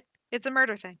 we get it. It's a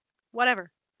murder thing.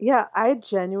 Whatever. yeah, I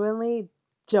genuinely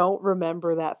don't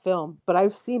remember that film, but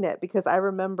I've seen it because I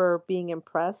remember being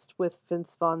impressed with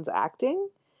Vince Vaughn's acting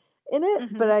in it,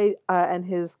 but Hmm. and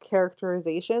his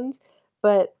characterizations,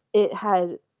 but it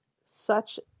had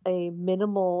such a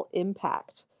minimal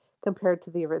impact compared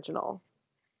to the original.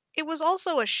 It was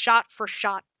also a shot for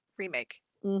shot remake.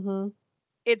 Mhm.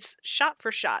 It's shot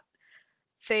for shot.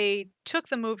 They took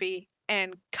the movie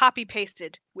and copy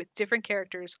pasted with different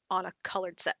characters on a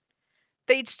colored set.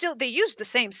 They used the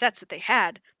same sets that they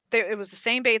had. It was the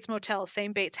same Bates Motel,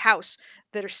 same Bates house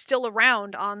that are still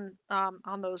around on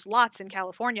those lots in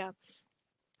California,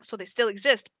 so they still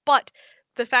exist. But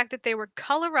the fact that they were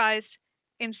colorized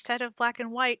instead of black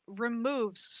and white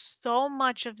removes so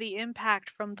much of the impact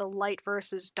from the light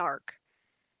versus dark.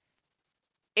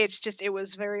 It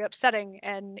was very upsetting,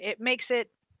 and it makes it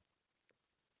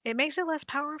less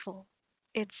powerful.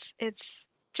 It's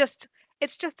just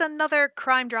it's just another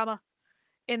crime drama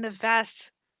in the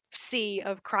vast sea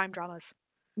of crime dramas.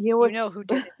 You know You what's know who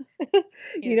did it,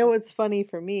 you you know know. what's funny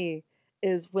for me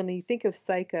is when you think of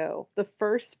Psycho, the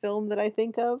first film that I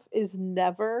think of is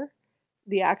never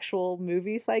the actual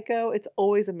movie Psycho, it's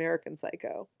always American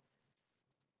Psycho.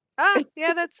 Ah,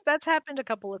 yeah, that's happened a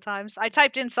couple of times. I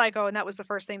typed in Psycho and that was the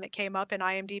first thing that came up in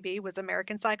IMDb was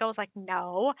American Psycho. I was like,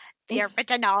 no, the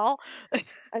original.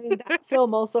 I mean, that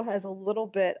film also has a little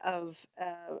bit of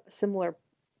similar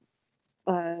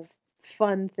uh,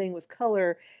 fun thing with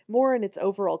color, more in its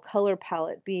overall color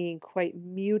palette being quite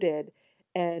muted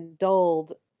and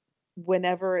dulled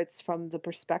whenever it's from the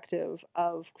perspective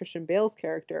of Christian Bale's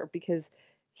character because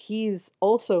he's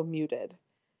also muted.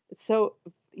 So,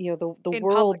 the In world,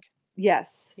 public.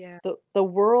 yes, Yeah. the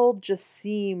world just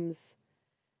seems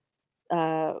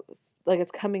uh like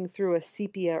it's coming through a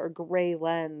sepia or gray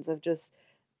lens of just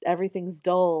everything's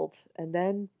dulled and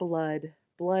then blood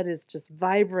is just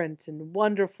vibrant and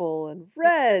wonderful and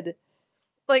red.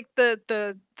 Like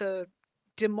the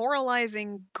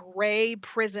demoralizing gray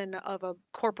prison of a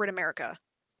corporate America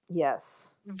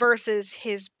Yes, versus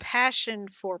his passion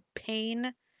for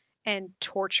pain and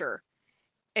torture,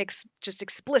 just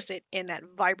explicit in that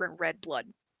vibrant red blood.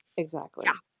 Yeah,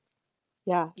 exactly.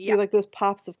 Yeah, see yeah. like those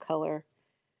pops of color.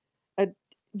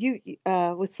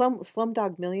 Uh, with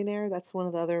Slumdog Millionaire, that's one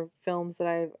of the other films that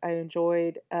I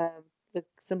enjoyed the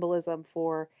symbolism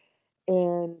for,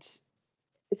 and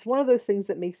it's one of those things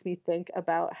that makes me think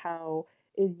about how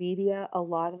in media a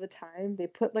lot of the time they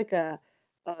put like a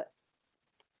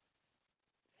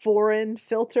foreign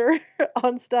filter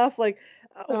on stuff like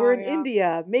we're Oh in yeah.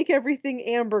 India, make everything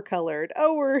amber colored.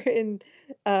 Oh,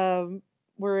 um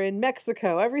we're in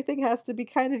Mexico, everything has to be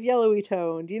kind of yellowy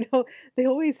toned. They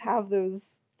always have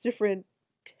those different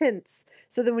tints.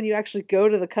 So then when you actually go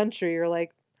to the country, you're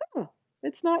like, oh,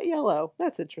 it's not yellow.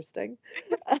 That's interesting.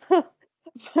 I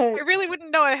But really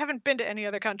wouldn't know. I haven't been to any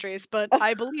other countries, but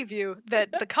I believe you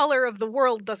that the color of the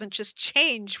world doesn't just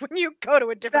change when you go to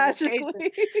a different location.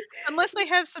 magically. Unless they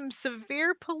have some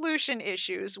severe pollution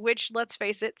issues, which let's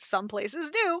face it, some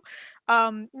places do.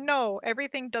 No,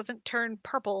 everything doesn't turn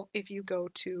purple if you go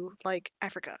to like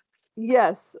Africa.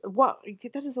 Yes. Wow,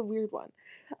 that is a weird one.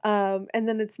 And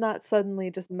then it's not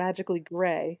suddenly just magically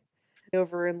gray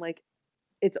over in, like,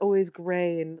 it's always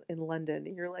gray in London,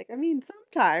 and you're like, I mean,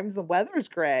 sometimes the weather's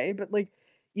gray, but, like,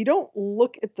 you don't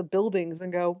look at the buildings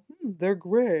and go, "Hmm, they're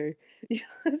gray."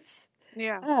 Yes.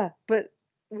 Yeah. But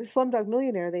with Slumdog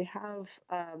Millionaire, they have,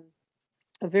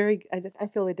 a very I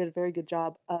feel they did a very good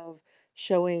job of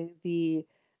showing the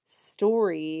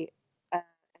story, uh,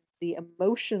 the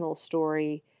emotional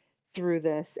story through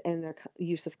this and their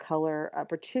use of color,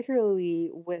 particularly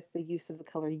with the use of the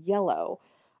color yellow,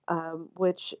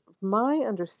 which my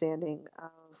understanding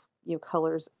of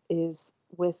colors is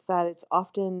with that it's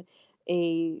often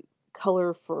a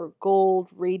color for gold,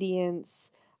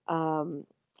 radiance, um,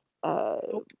 uh,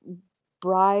 Nope.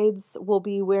 brides will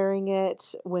be wearing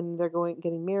it when they're going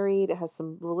getting married. It has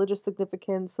some religious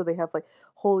significance, so they have like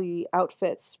holy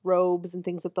outfits, robes, and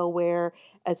things that they'll wear.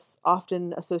 It's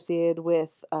often associated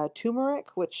with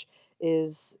turmeric, which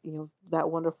is that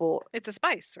wonderful. It's a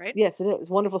spice, right? Yes, it is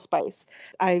wonderful spice.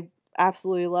 I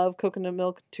absolutely love coconut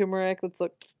milk turmeric. That's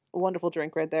like a wonderful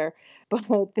drink right there. But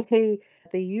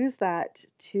they use that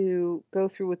to go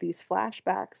through with these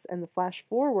flashbacks and the flash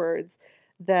forwards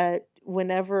that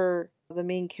whenever the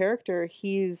main character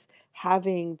he's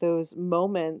having those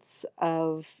moments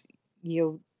of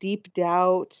deep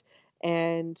doubt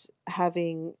and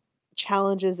having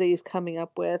challenges that he's coming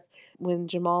up with when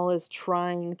Jamal is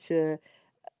trying to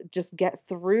just get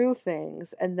through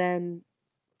things and then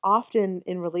often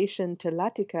in relation to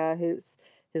Latika, his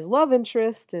love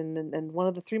interest and one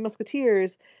of the three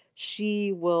musketeers,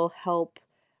 she will help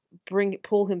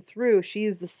pull him through.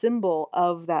 She's the symbol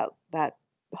of that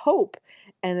hope.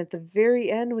 And at the very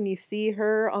end, when you see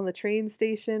her on the train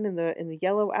station in the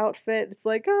yellow outfit, it's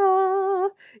like ah,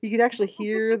 you can actually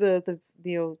hear the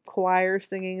choir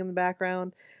singing in the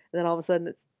background, and then all of a sudden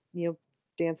it's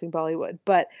dancing Bollywood.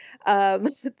 But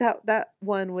that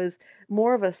one was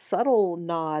more of a subtle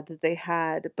nod that they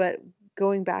had, but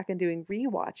going back and doing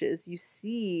rewatches, you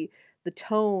see the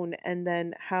tone and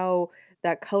then how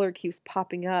that color keeps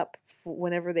popping up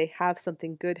whenever they have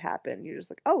something good happen. You're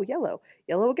just like, "Oh, yellow.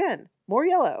 Yellow again. More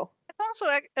yellow." It's also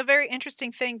a very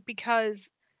interesting thing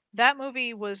because that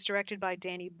movie was directed by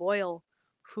Danny Boyle,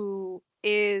 who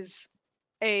is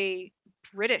a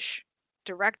British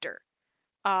director.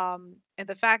 And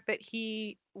the fact that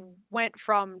he went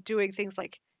from doing things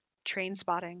like Train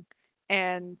Spotting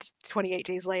and 28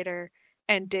 Days Later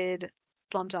and did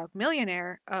Slumdog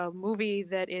Millionaire, a movie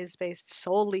that is based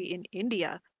solely in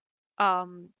India,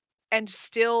 um, and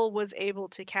still was able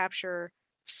to capture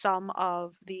some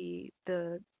of the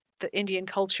Indian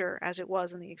culture as it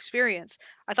was in the experience.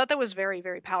 I thought that was very,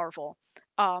 very powerful.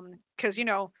 Because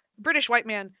British white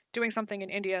man doing something in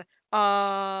India.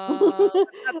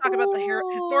 Let's not talk about the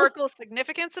Oh, historical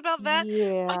significance about that.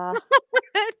 yeah.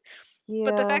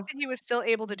 But the Yeah. fact that he was still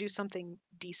able to do something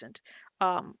decent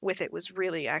with it was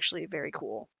really actually very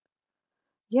cool.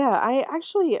 Yeah, I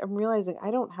actually am realizing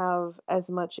I don't have as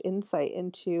much insight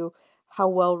into how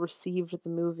well received the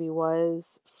movie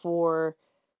was for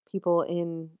people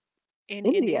in In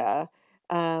India. India.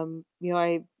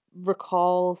 I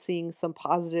recall seeing some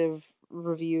positive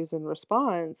reviews and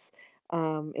response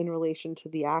in relation to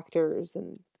the actors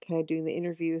and kind of doing the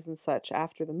interviews and such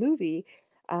after the movie.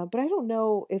 But I don't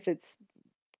know if it's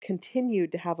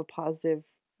continued to have a positive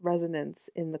resonance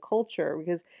in the culture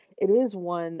because it is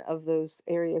one of those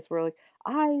areas where like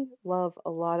I love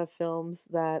a lot of films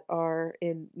that are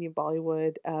in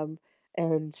Bollywood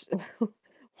and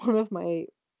one of my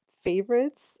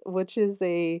favorites which is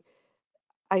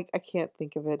I can't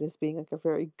think of it as being like a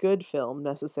very good film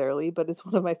necessarily but it's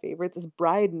one of my favorites is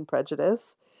Bride and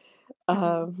Prejudice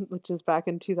Hmm. which is back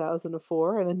in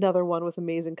 2004, and another one with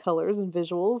amazing colors and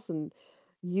visuals and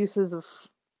uses of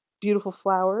beautiful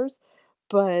flowers.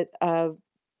 But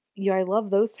I love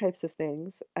those types of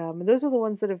things, and those are the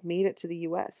ones that have made it to the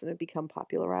U.S. and have become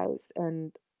popularized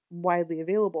and widely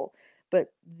available.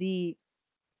 But the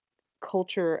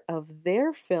culture of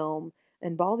their film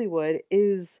and Bollywood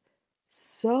is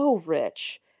so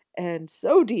rich and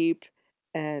so deep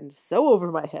and so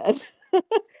over my head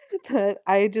that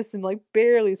I just am like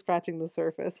barely scratching the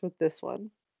surface with this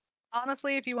one.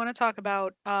 Honestly, if you want to talk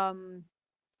about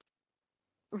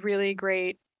really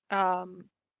great um,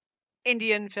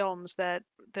 Indian films that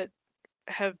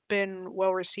have been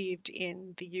well received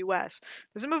in the US.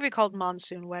 There's a movie called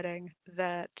Monsoon Wedding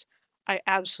that I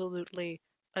absolutely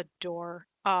adore.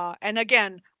 And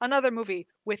again, another movie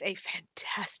with a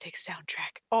fantastic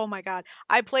soundtrack. Oh my god.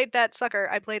 I played that sucker.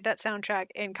 I played that soundtrack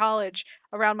in college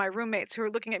around my roommates who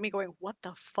were looking at me going, "What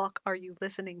the fuck are you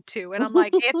listening to?" And I'm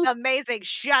like, "It's amazing.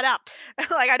 Shut up."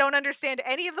 Like I don't understand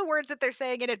any of the words that they're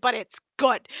saying in it, but it's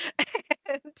good.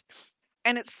 and,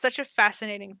 and it's such a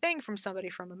fascinating thing from somebody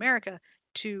from America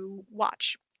to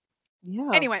watch.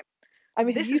 Yeah. Anyway, I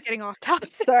mean, have this you is getting off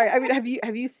topic. sorry, I mean, have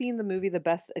you seen the movie The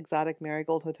Best Exotic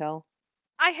Marigold Hotel?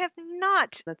 I have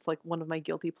not. That's, like, one of my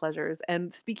guilty pleasures,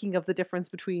 and speaking of the difference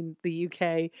between the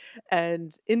UK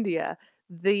and India,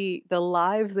 the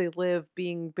lives they live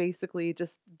being basically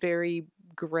just very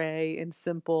gray and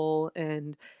simple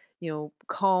and,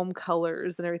 calm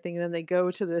colors and everything, and then they go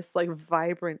to this, like,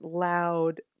 vibrant,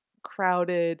 loud,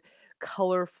 crowded,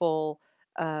 colorful,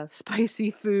 spicy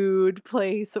food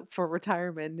place for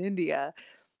retirement in India,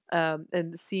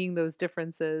 and seeing those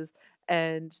differences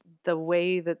and the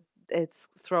way that it's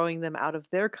throwing them out of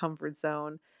their comfort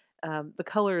zone. The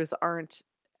colors aren't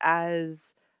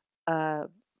as uh,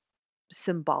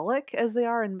 symbolic as they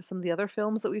are in some of the other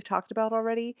films that we've talked about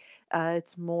already.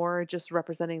 It's more just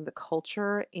representing the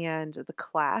culture and the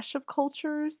clash of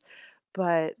cultures.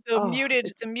 But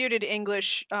it's The muted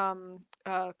English,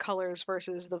 colors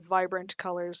versus the vibrant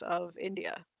colors of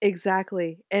India.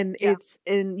 exactly, Yeah.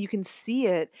 and you can see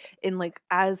it in, like,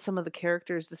 as some of the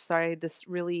characters decide to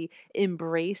really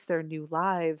embrace their new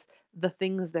lives, the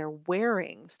things they're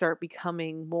wearing start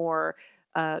becoming more,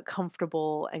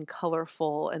 comfortable and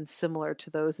colorful and similar to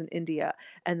those in India,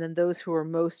 and then those who are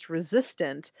most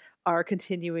resistant are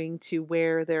continuing to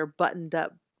wear their buttoned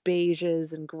up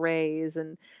beiges and grays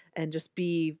and just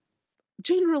be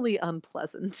generally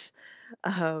unpleasant.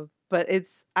 But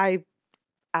I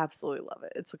absolutely love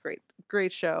it. It's a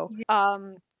great show.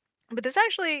 But this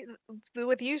actually,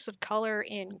 with the use of color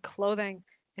in clothing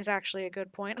is actually a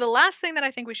good point. The last thing that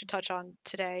I think we should touch on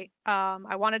today,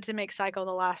 I wanted to make Psycho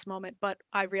the last moment, but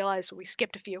I realized we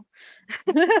skipped a few,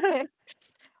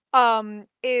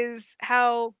 is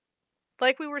how,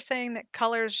 like we were saying, that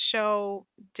colors show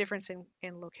difference in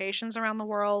locations around the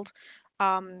world.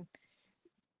 Um,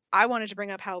 I wanted to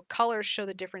bring up how colors show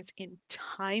the difference in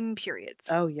time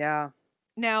periods. Oh, yeah.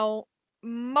 Now,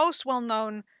 most well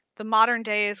known, the modern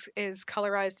day is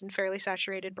colorized in fairly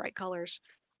saturated bright colors.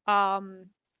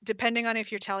 Um, Depending on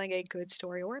if you're telling a good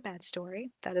story or a bad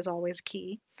story, that is always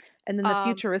key. And then the Um,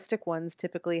 futuristic ones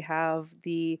typically have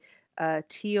the,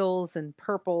 teals and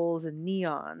purples and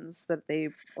neons that they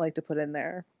like to put in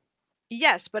there,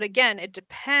 yes, but again, it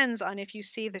depends on if you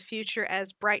see the future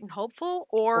as bright and hopeful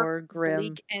or or grim.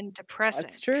 bleak and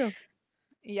That's depressing. true.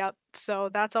 Yep. So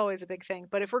that's always a big thing.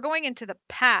 But if we're going into the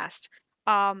past,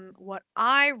 what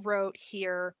I wrote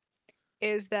here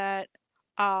is that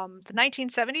the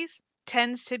 1970s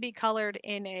tends to be colored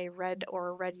in a red or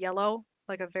a red yellow,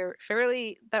 like a very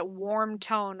fairly that warm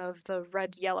tone of the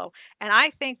red yellow. And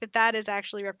I think that that is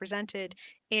actually represented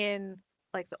in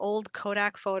like the old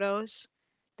Kodak photos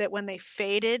that when they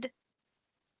faded,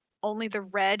 only the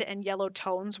red and yellow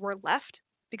tones were left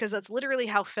because that's literally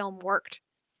how film worked.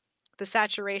 The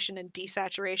saturation and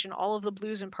desaturation, all of the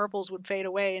blues and purples would fade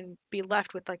away and be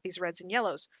left with like these reds and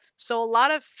yellows. So a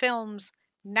lot of films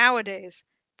nowadays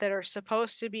that are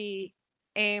supposed to be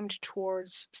aimed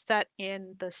towards set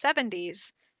in the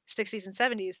 70s, 60s and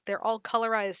 70s, they're all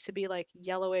colorized to be like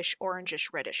yellowish,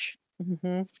 orangish, reddish.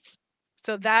 Mhm.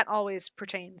 So that always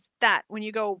pertains. That when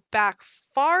you go back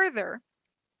farther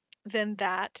than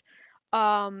that,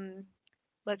 um,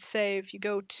 let's say if you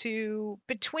go to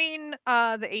between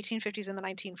the 1850s and the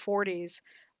 1940s,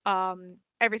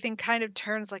 everything kind of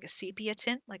turns like a sepia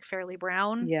tint, like fairly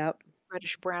brown, Yep.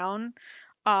 reddish brown,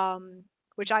 um,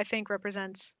 which I think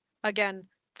represents again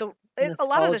a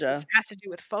lot of this Nostalgia. has to do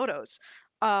with photos,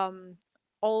 um,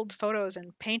 old photos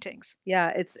and paintings. Yeah,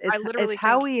 I it's literally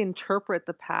how think we interpret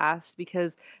the past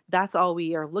because that's all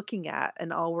we are looking at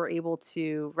and all we're able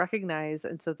to recognize,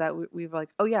 and so that we've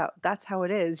like, "Oh, yeah, that's how it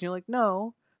is." And you're like,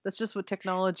 "No, that's just what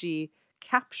technology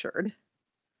captured."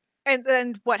 and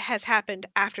then what has happened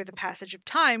after the passage of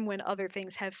time when other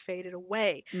things have faded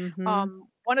away. Mhm.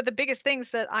 One of the biggest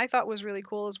things that I thought was really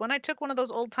cool is when I took one of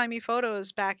those old timey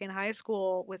photos back in high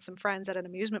school with some friends at an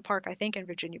amusement park, I think in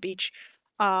Virginia Beach.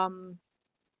 Um,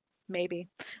 Maybe.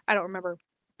 I don't remember.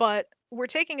 But we're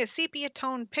taking a sepia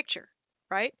tone picture,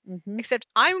 right? Mhm. Except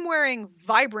I'm wearing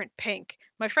vibrant pink.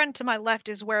 My friend to my left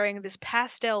is wearing this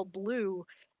pastel blue,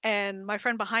 and my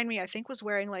friend behind me, I think, was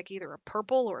wearing like either a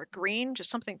purple or a green, just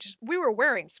something. Just we were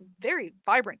wearing some very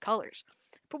vibrant colors.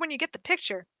 But when you get the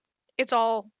picture, it's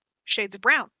all shades of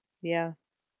brown. Yeah.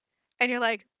 And you're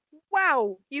like,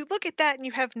 wow, you look at that and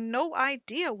you have no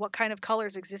idea what kind of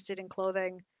colors existed in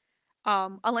clothing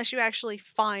unless you actually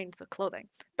find the clothing.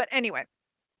 But anyway,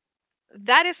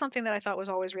 that is something that I thought was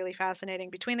always really fascinating.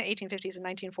 Between the 1850s and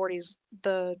 1940s,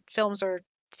 the films are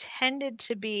tended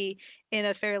to be in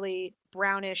a fairly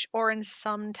brownish or in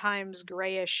sometimes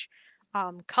grayish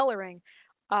coloring.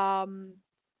 Um,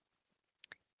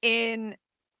 in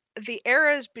the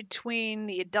eras between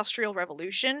the Industrial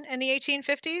Revolution and the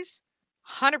 1850s,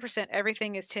 100%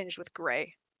 everything is tinged with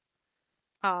gray.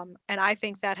 And I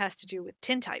think that has to do with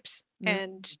tintypes Mm,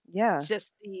 and yeah.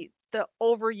 just the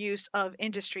overuse of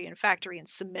industry and factory and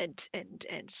cement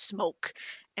and smoke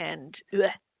and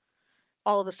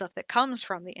all of the stuff that comes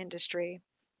from the industry.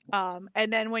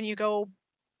 And then when you go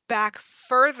back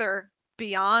further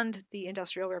beyond the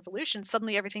Industrial Revolution,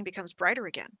 suddenly everything becomes brighter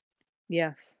again.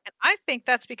 Yes. And I think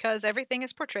that's because everything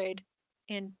is portrayed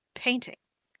in painting.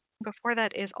 Before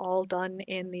that is all done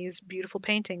in these beautiful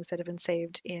paintings that have been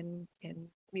saved in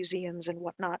museums and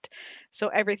whatnot. So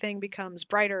everything becomes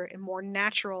brighter and more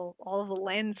natural. All of the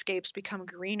landscapes become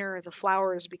greener. The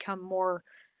flowers become more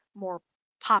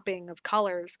popping of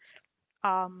colors.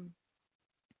 Um,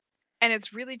 and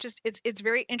it's really just it's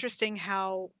very interesting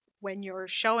how when you're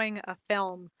showing a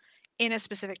film in a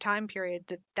specific time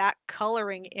period that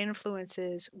coloring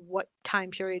influences what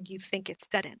time period you think it's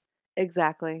set in.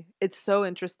 Exactly. It's so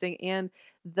interesting, and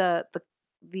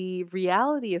the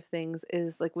reality of things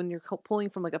is like when you're pulling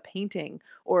from like a painting,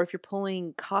 or if you're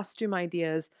pulling costume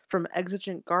ideas from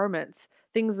exigent garments,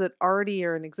 things that already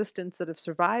are in existence that have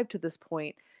survived to this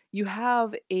point, you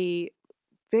have a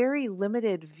very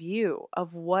limited view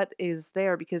of what is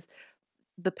there because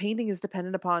the painting is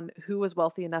dependent upon who was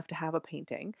wealthy enough to have a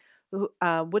painting,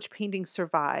 which paintings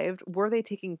survived, were they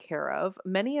taken care of?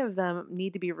 Many of them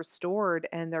need to be restored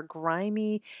and they're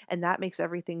grimy, and that makes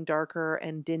everything darker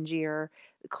and dingier.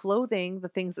 Clothing, the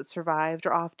things that survived,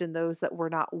 are often those that were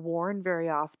not worn very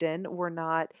often, were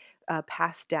not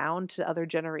passed down to other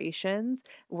generations,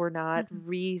 were not Mhm.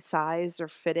 resized or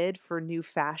fitted for new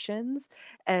fashions,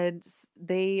 and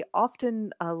they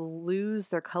often lose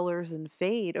their colors and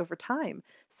fade over time.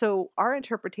 So our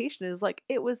interpretation is like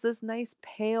it was this nice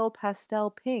pale pastel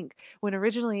pink when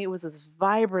originally it was this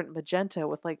vibrant magenta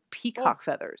with like Oh, peacock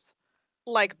feathers.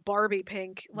 like Barbie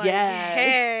pink, like,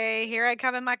 Yes. "Hey, here I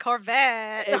come in my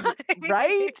Corvette."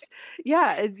 Right?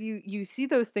 Yeah, and you see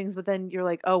those things, but then you're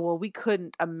like, "Oh, well, we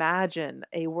couldn't imagine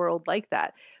a world like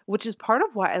that," which is part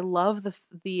of why I love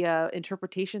the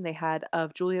interpretation they had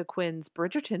of Julia Quinn's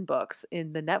Bridgerton books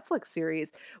in the Netflix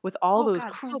series with all Oh those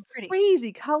god, so pretty.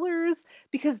 crazy colors,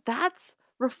 because that's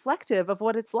reflective of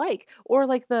what it's like. Or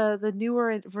like the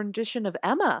newer rendition of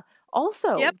Emma,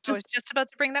 Yep, also I was just just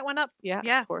about to bring that one up. yeah, of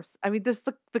Yeah. course. I mean, this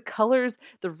the colors,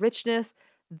 the richness,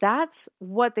 that's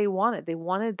what they wanted. They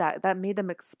wanted that. That made them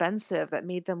expensive. That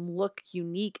made them look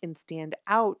unique and stand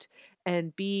out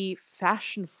and be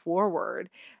fashion forward.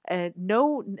 And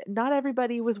no, not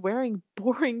everybody was wearing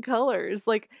boring colors.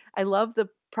 Like I love the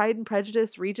Pride and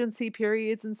Prejudice Regency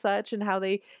periods and such, and how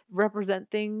they represent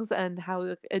things and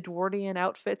how Edwardian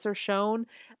outfits are shown.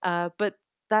 But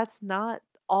that's not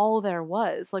all there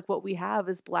was. Like what we have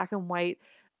is black and white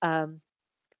um,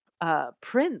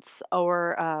 prints,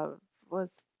 or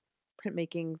was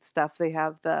printmaking stuff. They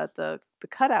have the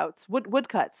cutouts,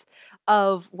 woodcuts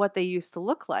of what they used to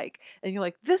look like, and you're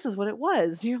like, this is what it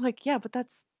was. And you're like, yeah, but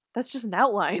that's just an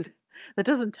outline. That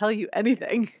doesn't tell you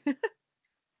anything.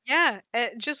 Yeah,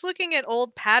 just looking at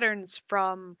old patterns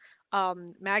from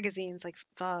magazines like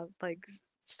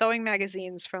sewing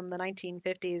magazines from the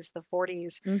 1950s, the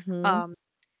 40s. Mhm. Um,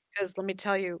 because let me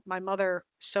tell you, my mother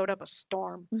sewed up a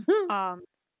storm Mhm. um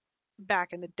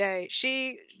back in the day.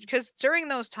 Because during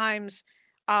those times,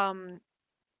 um,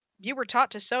 you were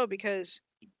taught to sew because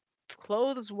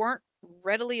clothes weren't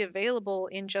readily available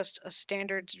in just a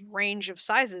standard range of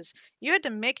sizes. You had to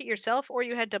make it yourself or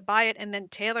you had to buy it and then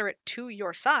tailor it to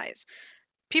your size.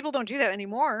 People don't do that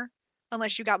anymore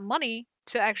unless you got money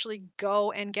to actually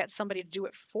go and get somebody to do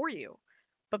it for you.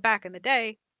 But back in the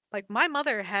day, like my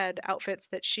mother had outfits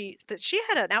that she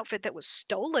had an outfit that was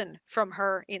stolen from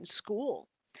her in school.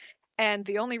 And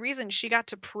the only reason she got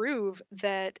to prove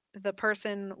that the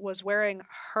person was wearing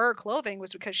her clothing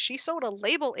was because she sewed a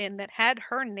label in that had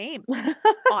her name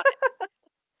on it.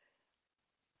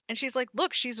 And she's like,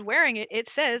 "Look, she's wearing it. It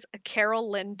says a Carol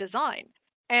Lynn design."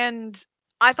 And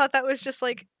I thought that was just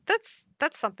like that's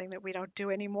something that we don't do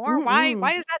anymore. Why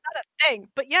Mm-mm. is that not a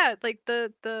thing? But yeah, like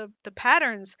the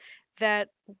patterns that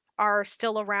are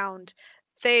still around,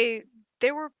 they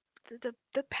they were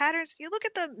the patterns. You look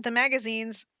at the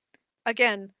magazines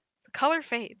again, the color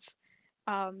fades.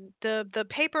 The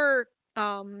paper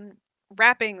um,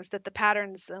 wrappings that the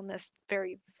patterns on this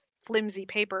very flimsy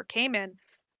paper came in,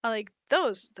 like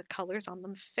those, the colors on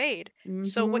them fade.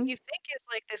 So what Mhm. you think is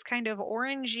like this kind of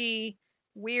orangey,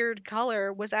 weird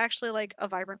color was actually like a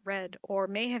vibrant red, or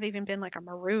may have even been like a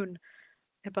maroon.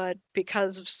 But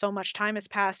because of so much time has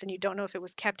passed and you don't know if it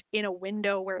was kept in a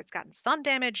window where it's gotten sun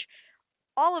damage,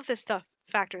 all of this stuff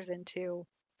factors into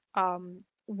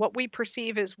what we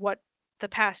perceive as what the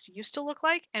past used to look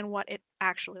like and what it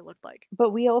actually looked like.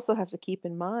 But we also have to keep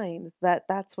in mind that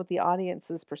that's what the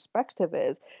audience's perspective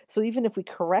is. So even if we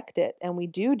correct it and we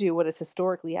do what is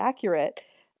historically accurate,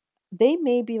 they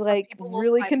may be, Some like, people will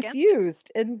really fight against it.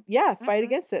 confused and yeah, fight Hmm.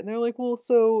 against it, and they're like, "Well,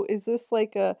 so is this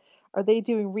like a are they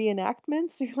doing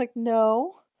reenactments?" You're like,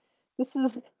 "No, this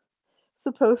is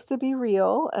supposed to be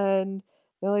real," and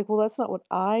they're like, "Well, that's not what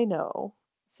I know."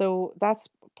 So that's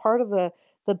part of the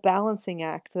balancing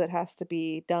act that has to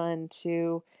be done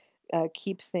to,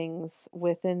 keep things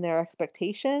within their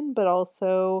expectation, but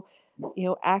also,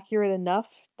 accurate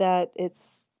enough that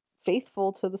it's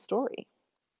faithful to the story.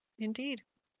 Indeed.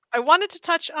 I wanted to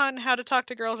touch on how to talk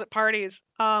to girls at parties,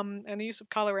 and the use of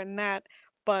color in that,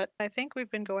 but I think we've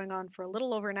been going on for a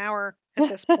little over an hour at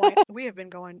this point. We've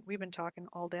been talking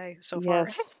all day so far.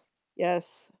 Yes.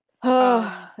 Yes. Um,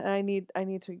 I need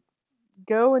to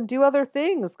go and do other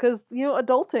things because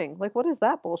adulting, like, what is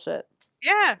that bullshit?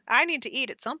 yeah, I need to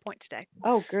eat at some point today.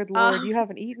 Oh, good lord, Um, you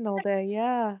haven't eaten all day,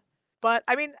 yeah. but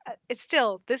I mean, it's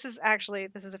still this is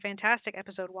a fantastic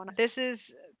episode one. I This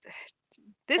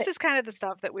is kind of the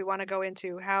stuff that we want to go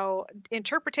into, how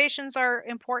interpretations are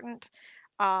important,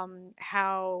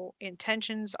 how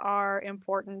intentions are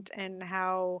important, and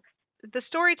how the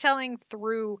storytelling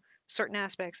through certain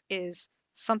aspects is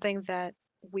something that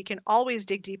we can always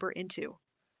dig deeper into.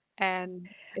 And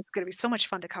it's going to be so much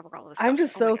fun to cover all this I'm stuff.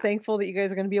 just Oh my so God. thankful that you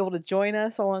guys are gonna be able to join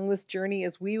us along this journey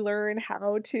as we learn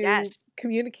how to Yes.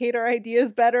 communicate our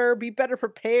ideas better, be better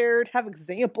prepared, have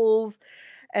examples,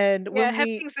 and Yeah, when have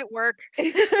we things that work.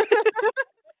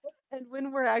 and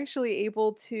when we're actually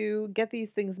able to get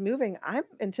these things moving, I'm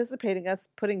anticipating us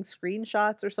putting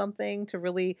screenshots or something to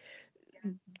really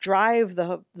drive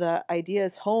the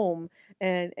ideas home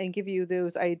and give you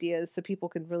those ideas so people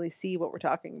can really see what we're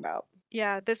talking about.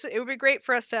 Yeah, this it would be great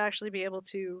for us to actually be able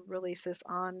to release this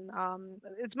on.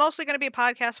 It's mostly going to be a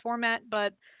podcast format,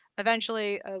 but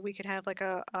eventually we could have like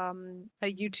a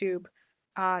YouTube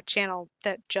channel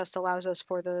that just allows us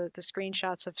for the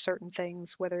screenshots of certain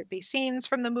things, whether it be scenes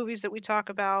from the movies that we talk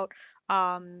about,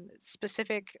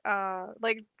 specific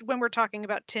like when we're talking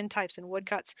about tin types and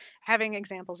woodcuts, having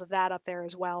examples of that up there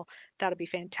as well. That'd be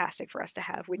fantastic for us to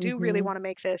have. We do really Mhm. want to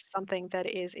make this something that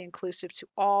is inclusive to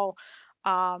all.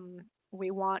 Um, we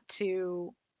want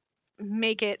to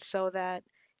make it so that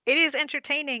it is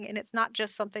entertaining and it's not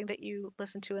just something that you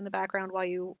listen to in the background while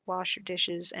you wash your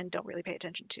dishes and don't really pay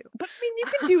attention to. But I mean, you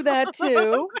can do that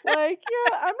too. Like,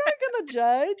 yeah, I'm not gonna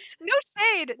judge. No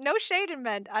shade, no shade in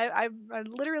men. I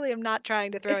literally am not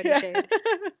trying to throw any Yeah. shade.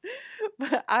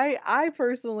 But I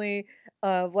personally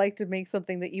like to make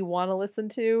something that you want to listen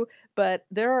to, but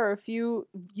there are a few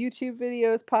YouTube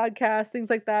videos, podcasts, things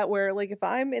like that where like if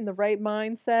I'm in the right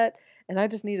mindset and I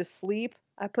just need to sleep,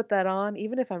 I put that on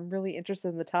even if I'm really interested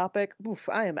in the topic. Oof,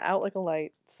 I am out like a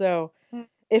light. So, Mm.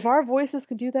 if our voices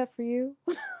can do that for you,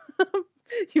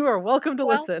 you are welcome to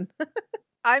Well, listen.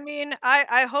 I mean,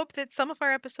 I hope that some of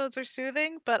our episodes are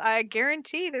soothing, but I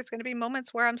guarantee there's going to be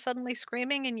moments where I'm suddenly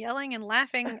screaming and yelling and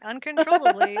laughing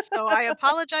uncontrollably. So I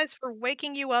apologize for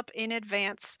waking you up in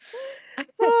advance.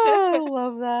 Oh,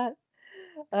 love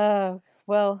that.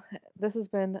 Well, this has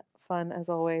been fun as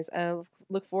always. I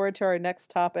look forward to our next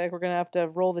topic. We're gonna have to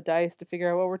roll the dice to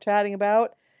figure out what we're chatting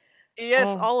about.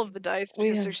 Yes, Oh, all of the dice we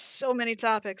because have there's so many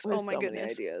topics. we have Oh my so many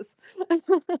goodness. ideas.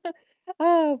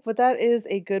 Oh, but that is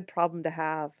a good problem to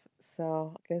have.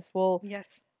 So I guess we'll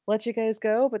Yes. let you guys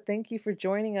go. But thank you for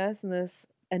joining us in this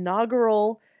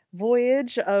inaugural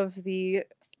voyage of the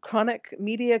Chronic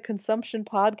Media Consumption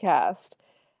Podcast.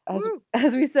 As Woo!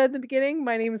 as we said in the beginning,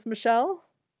 my name is Michelle,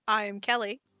 I am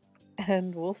Kelly.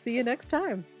 and we'll see you next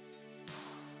time.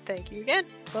 Thank you again.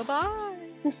 Bye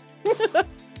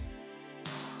bye.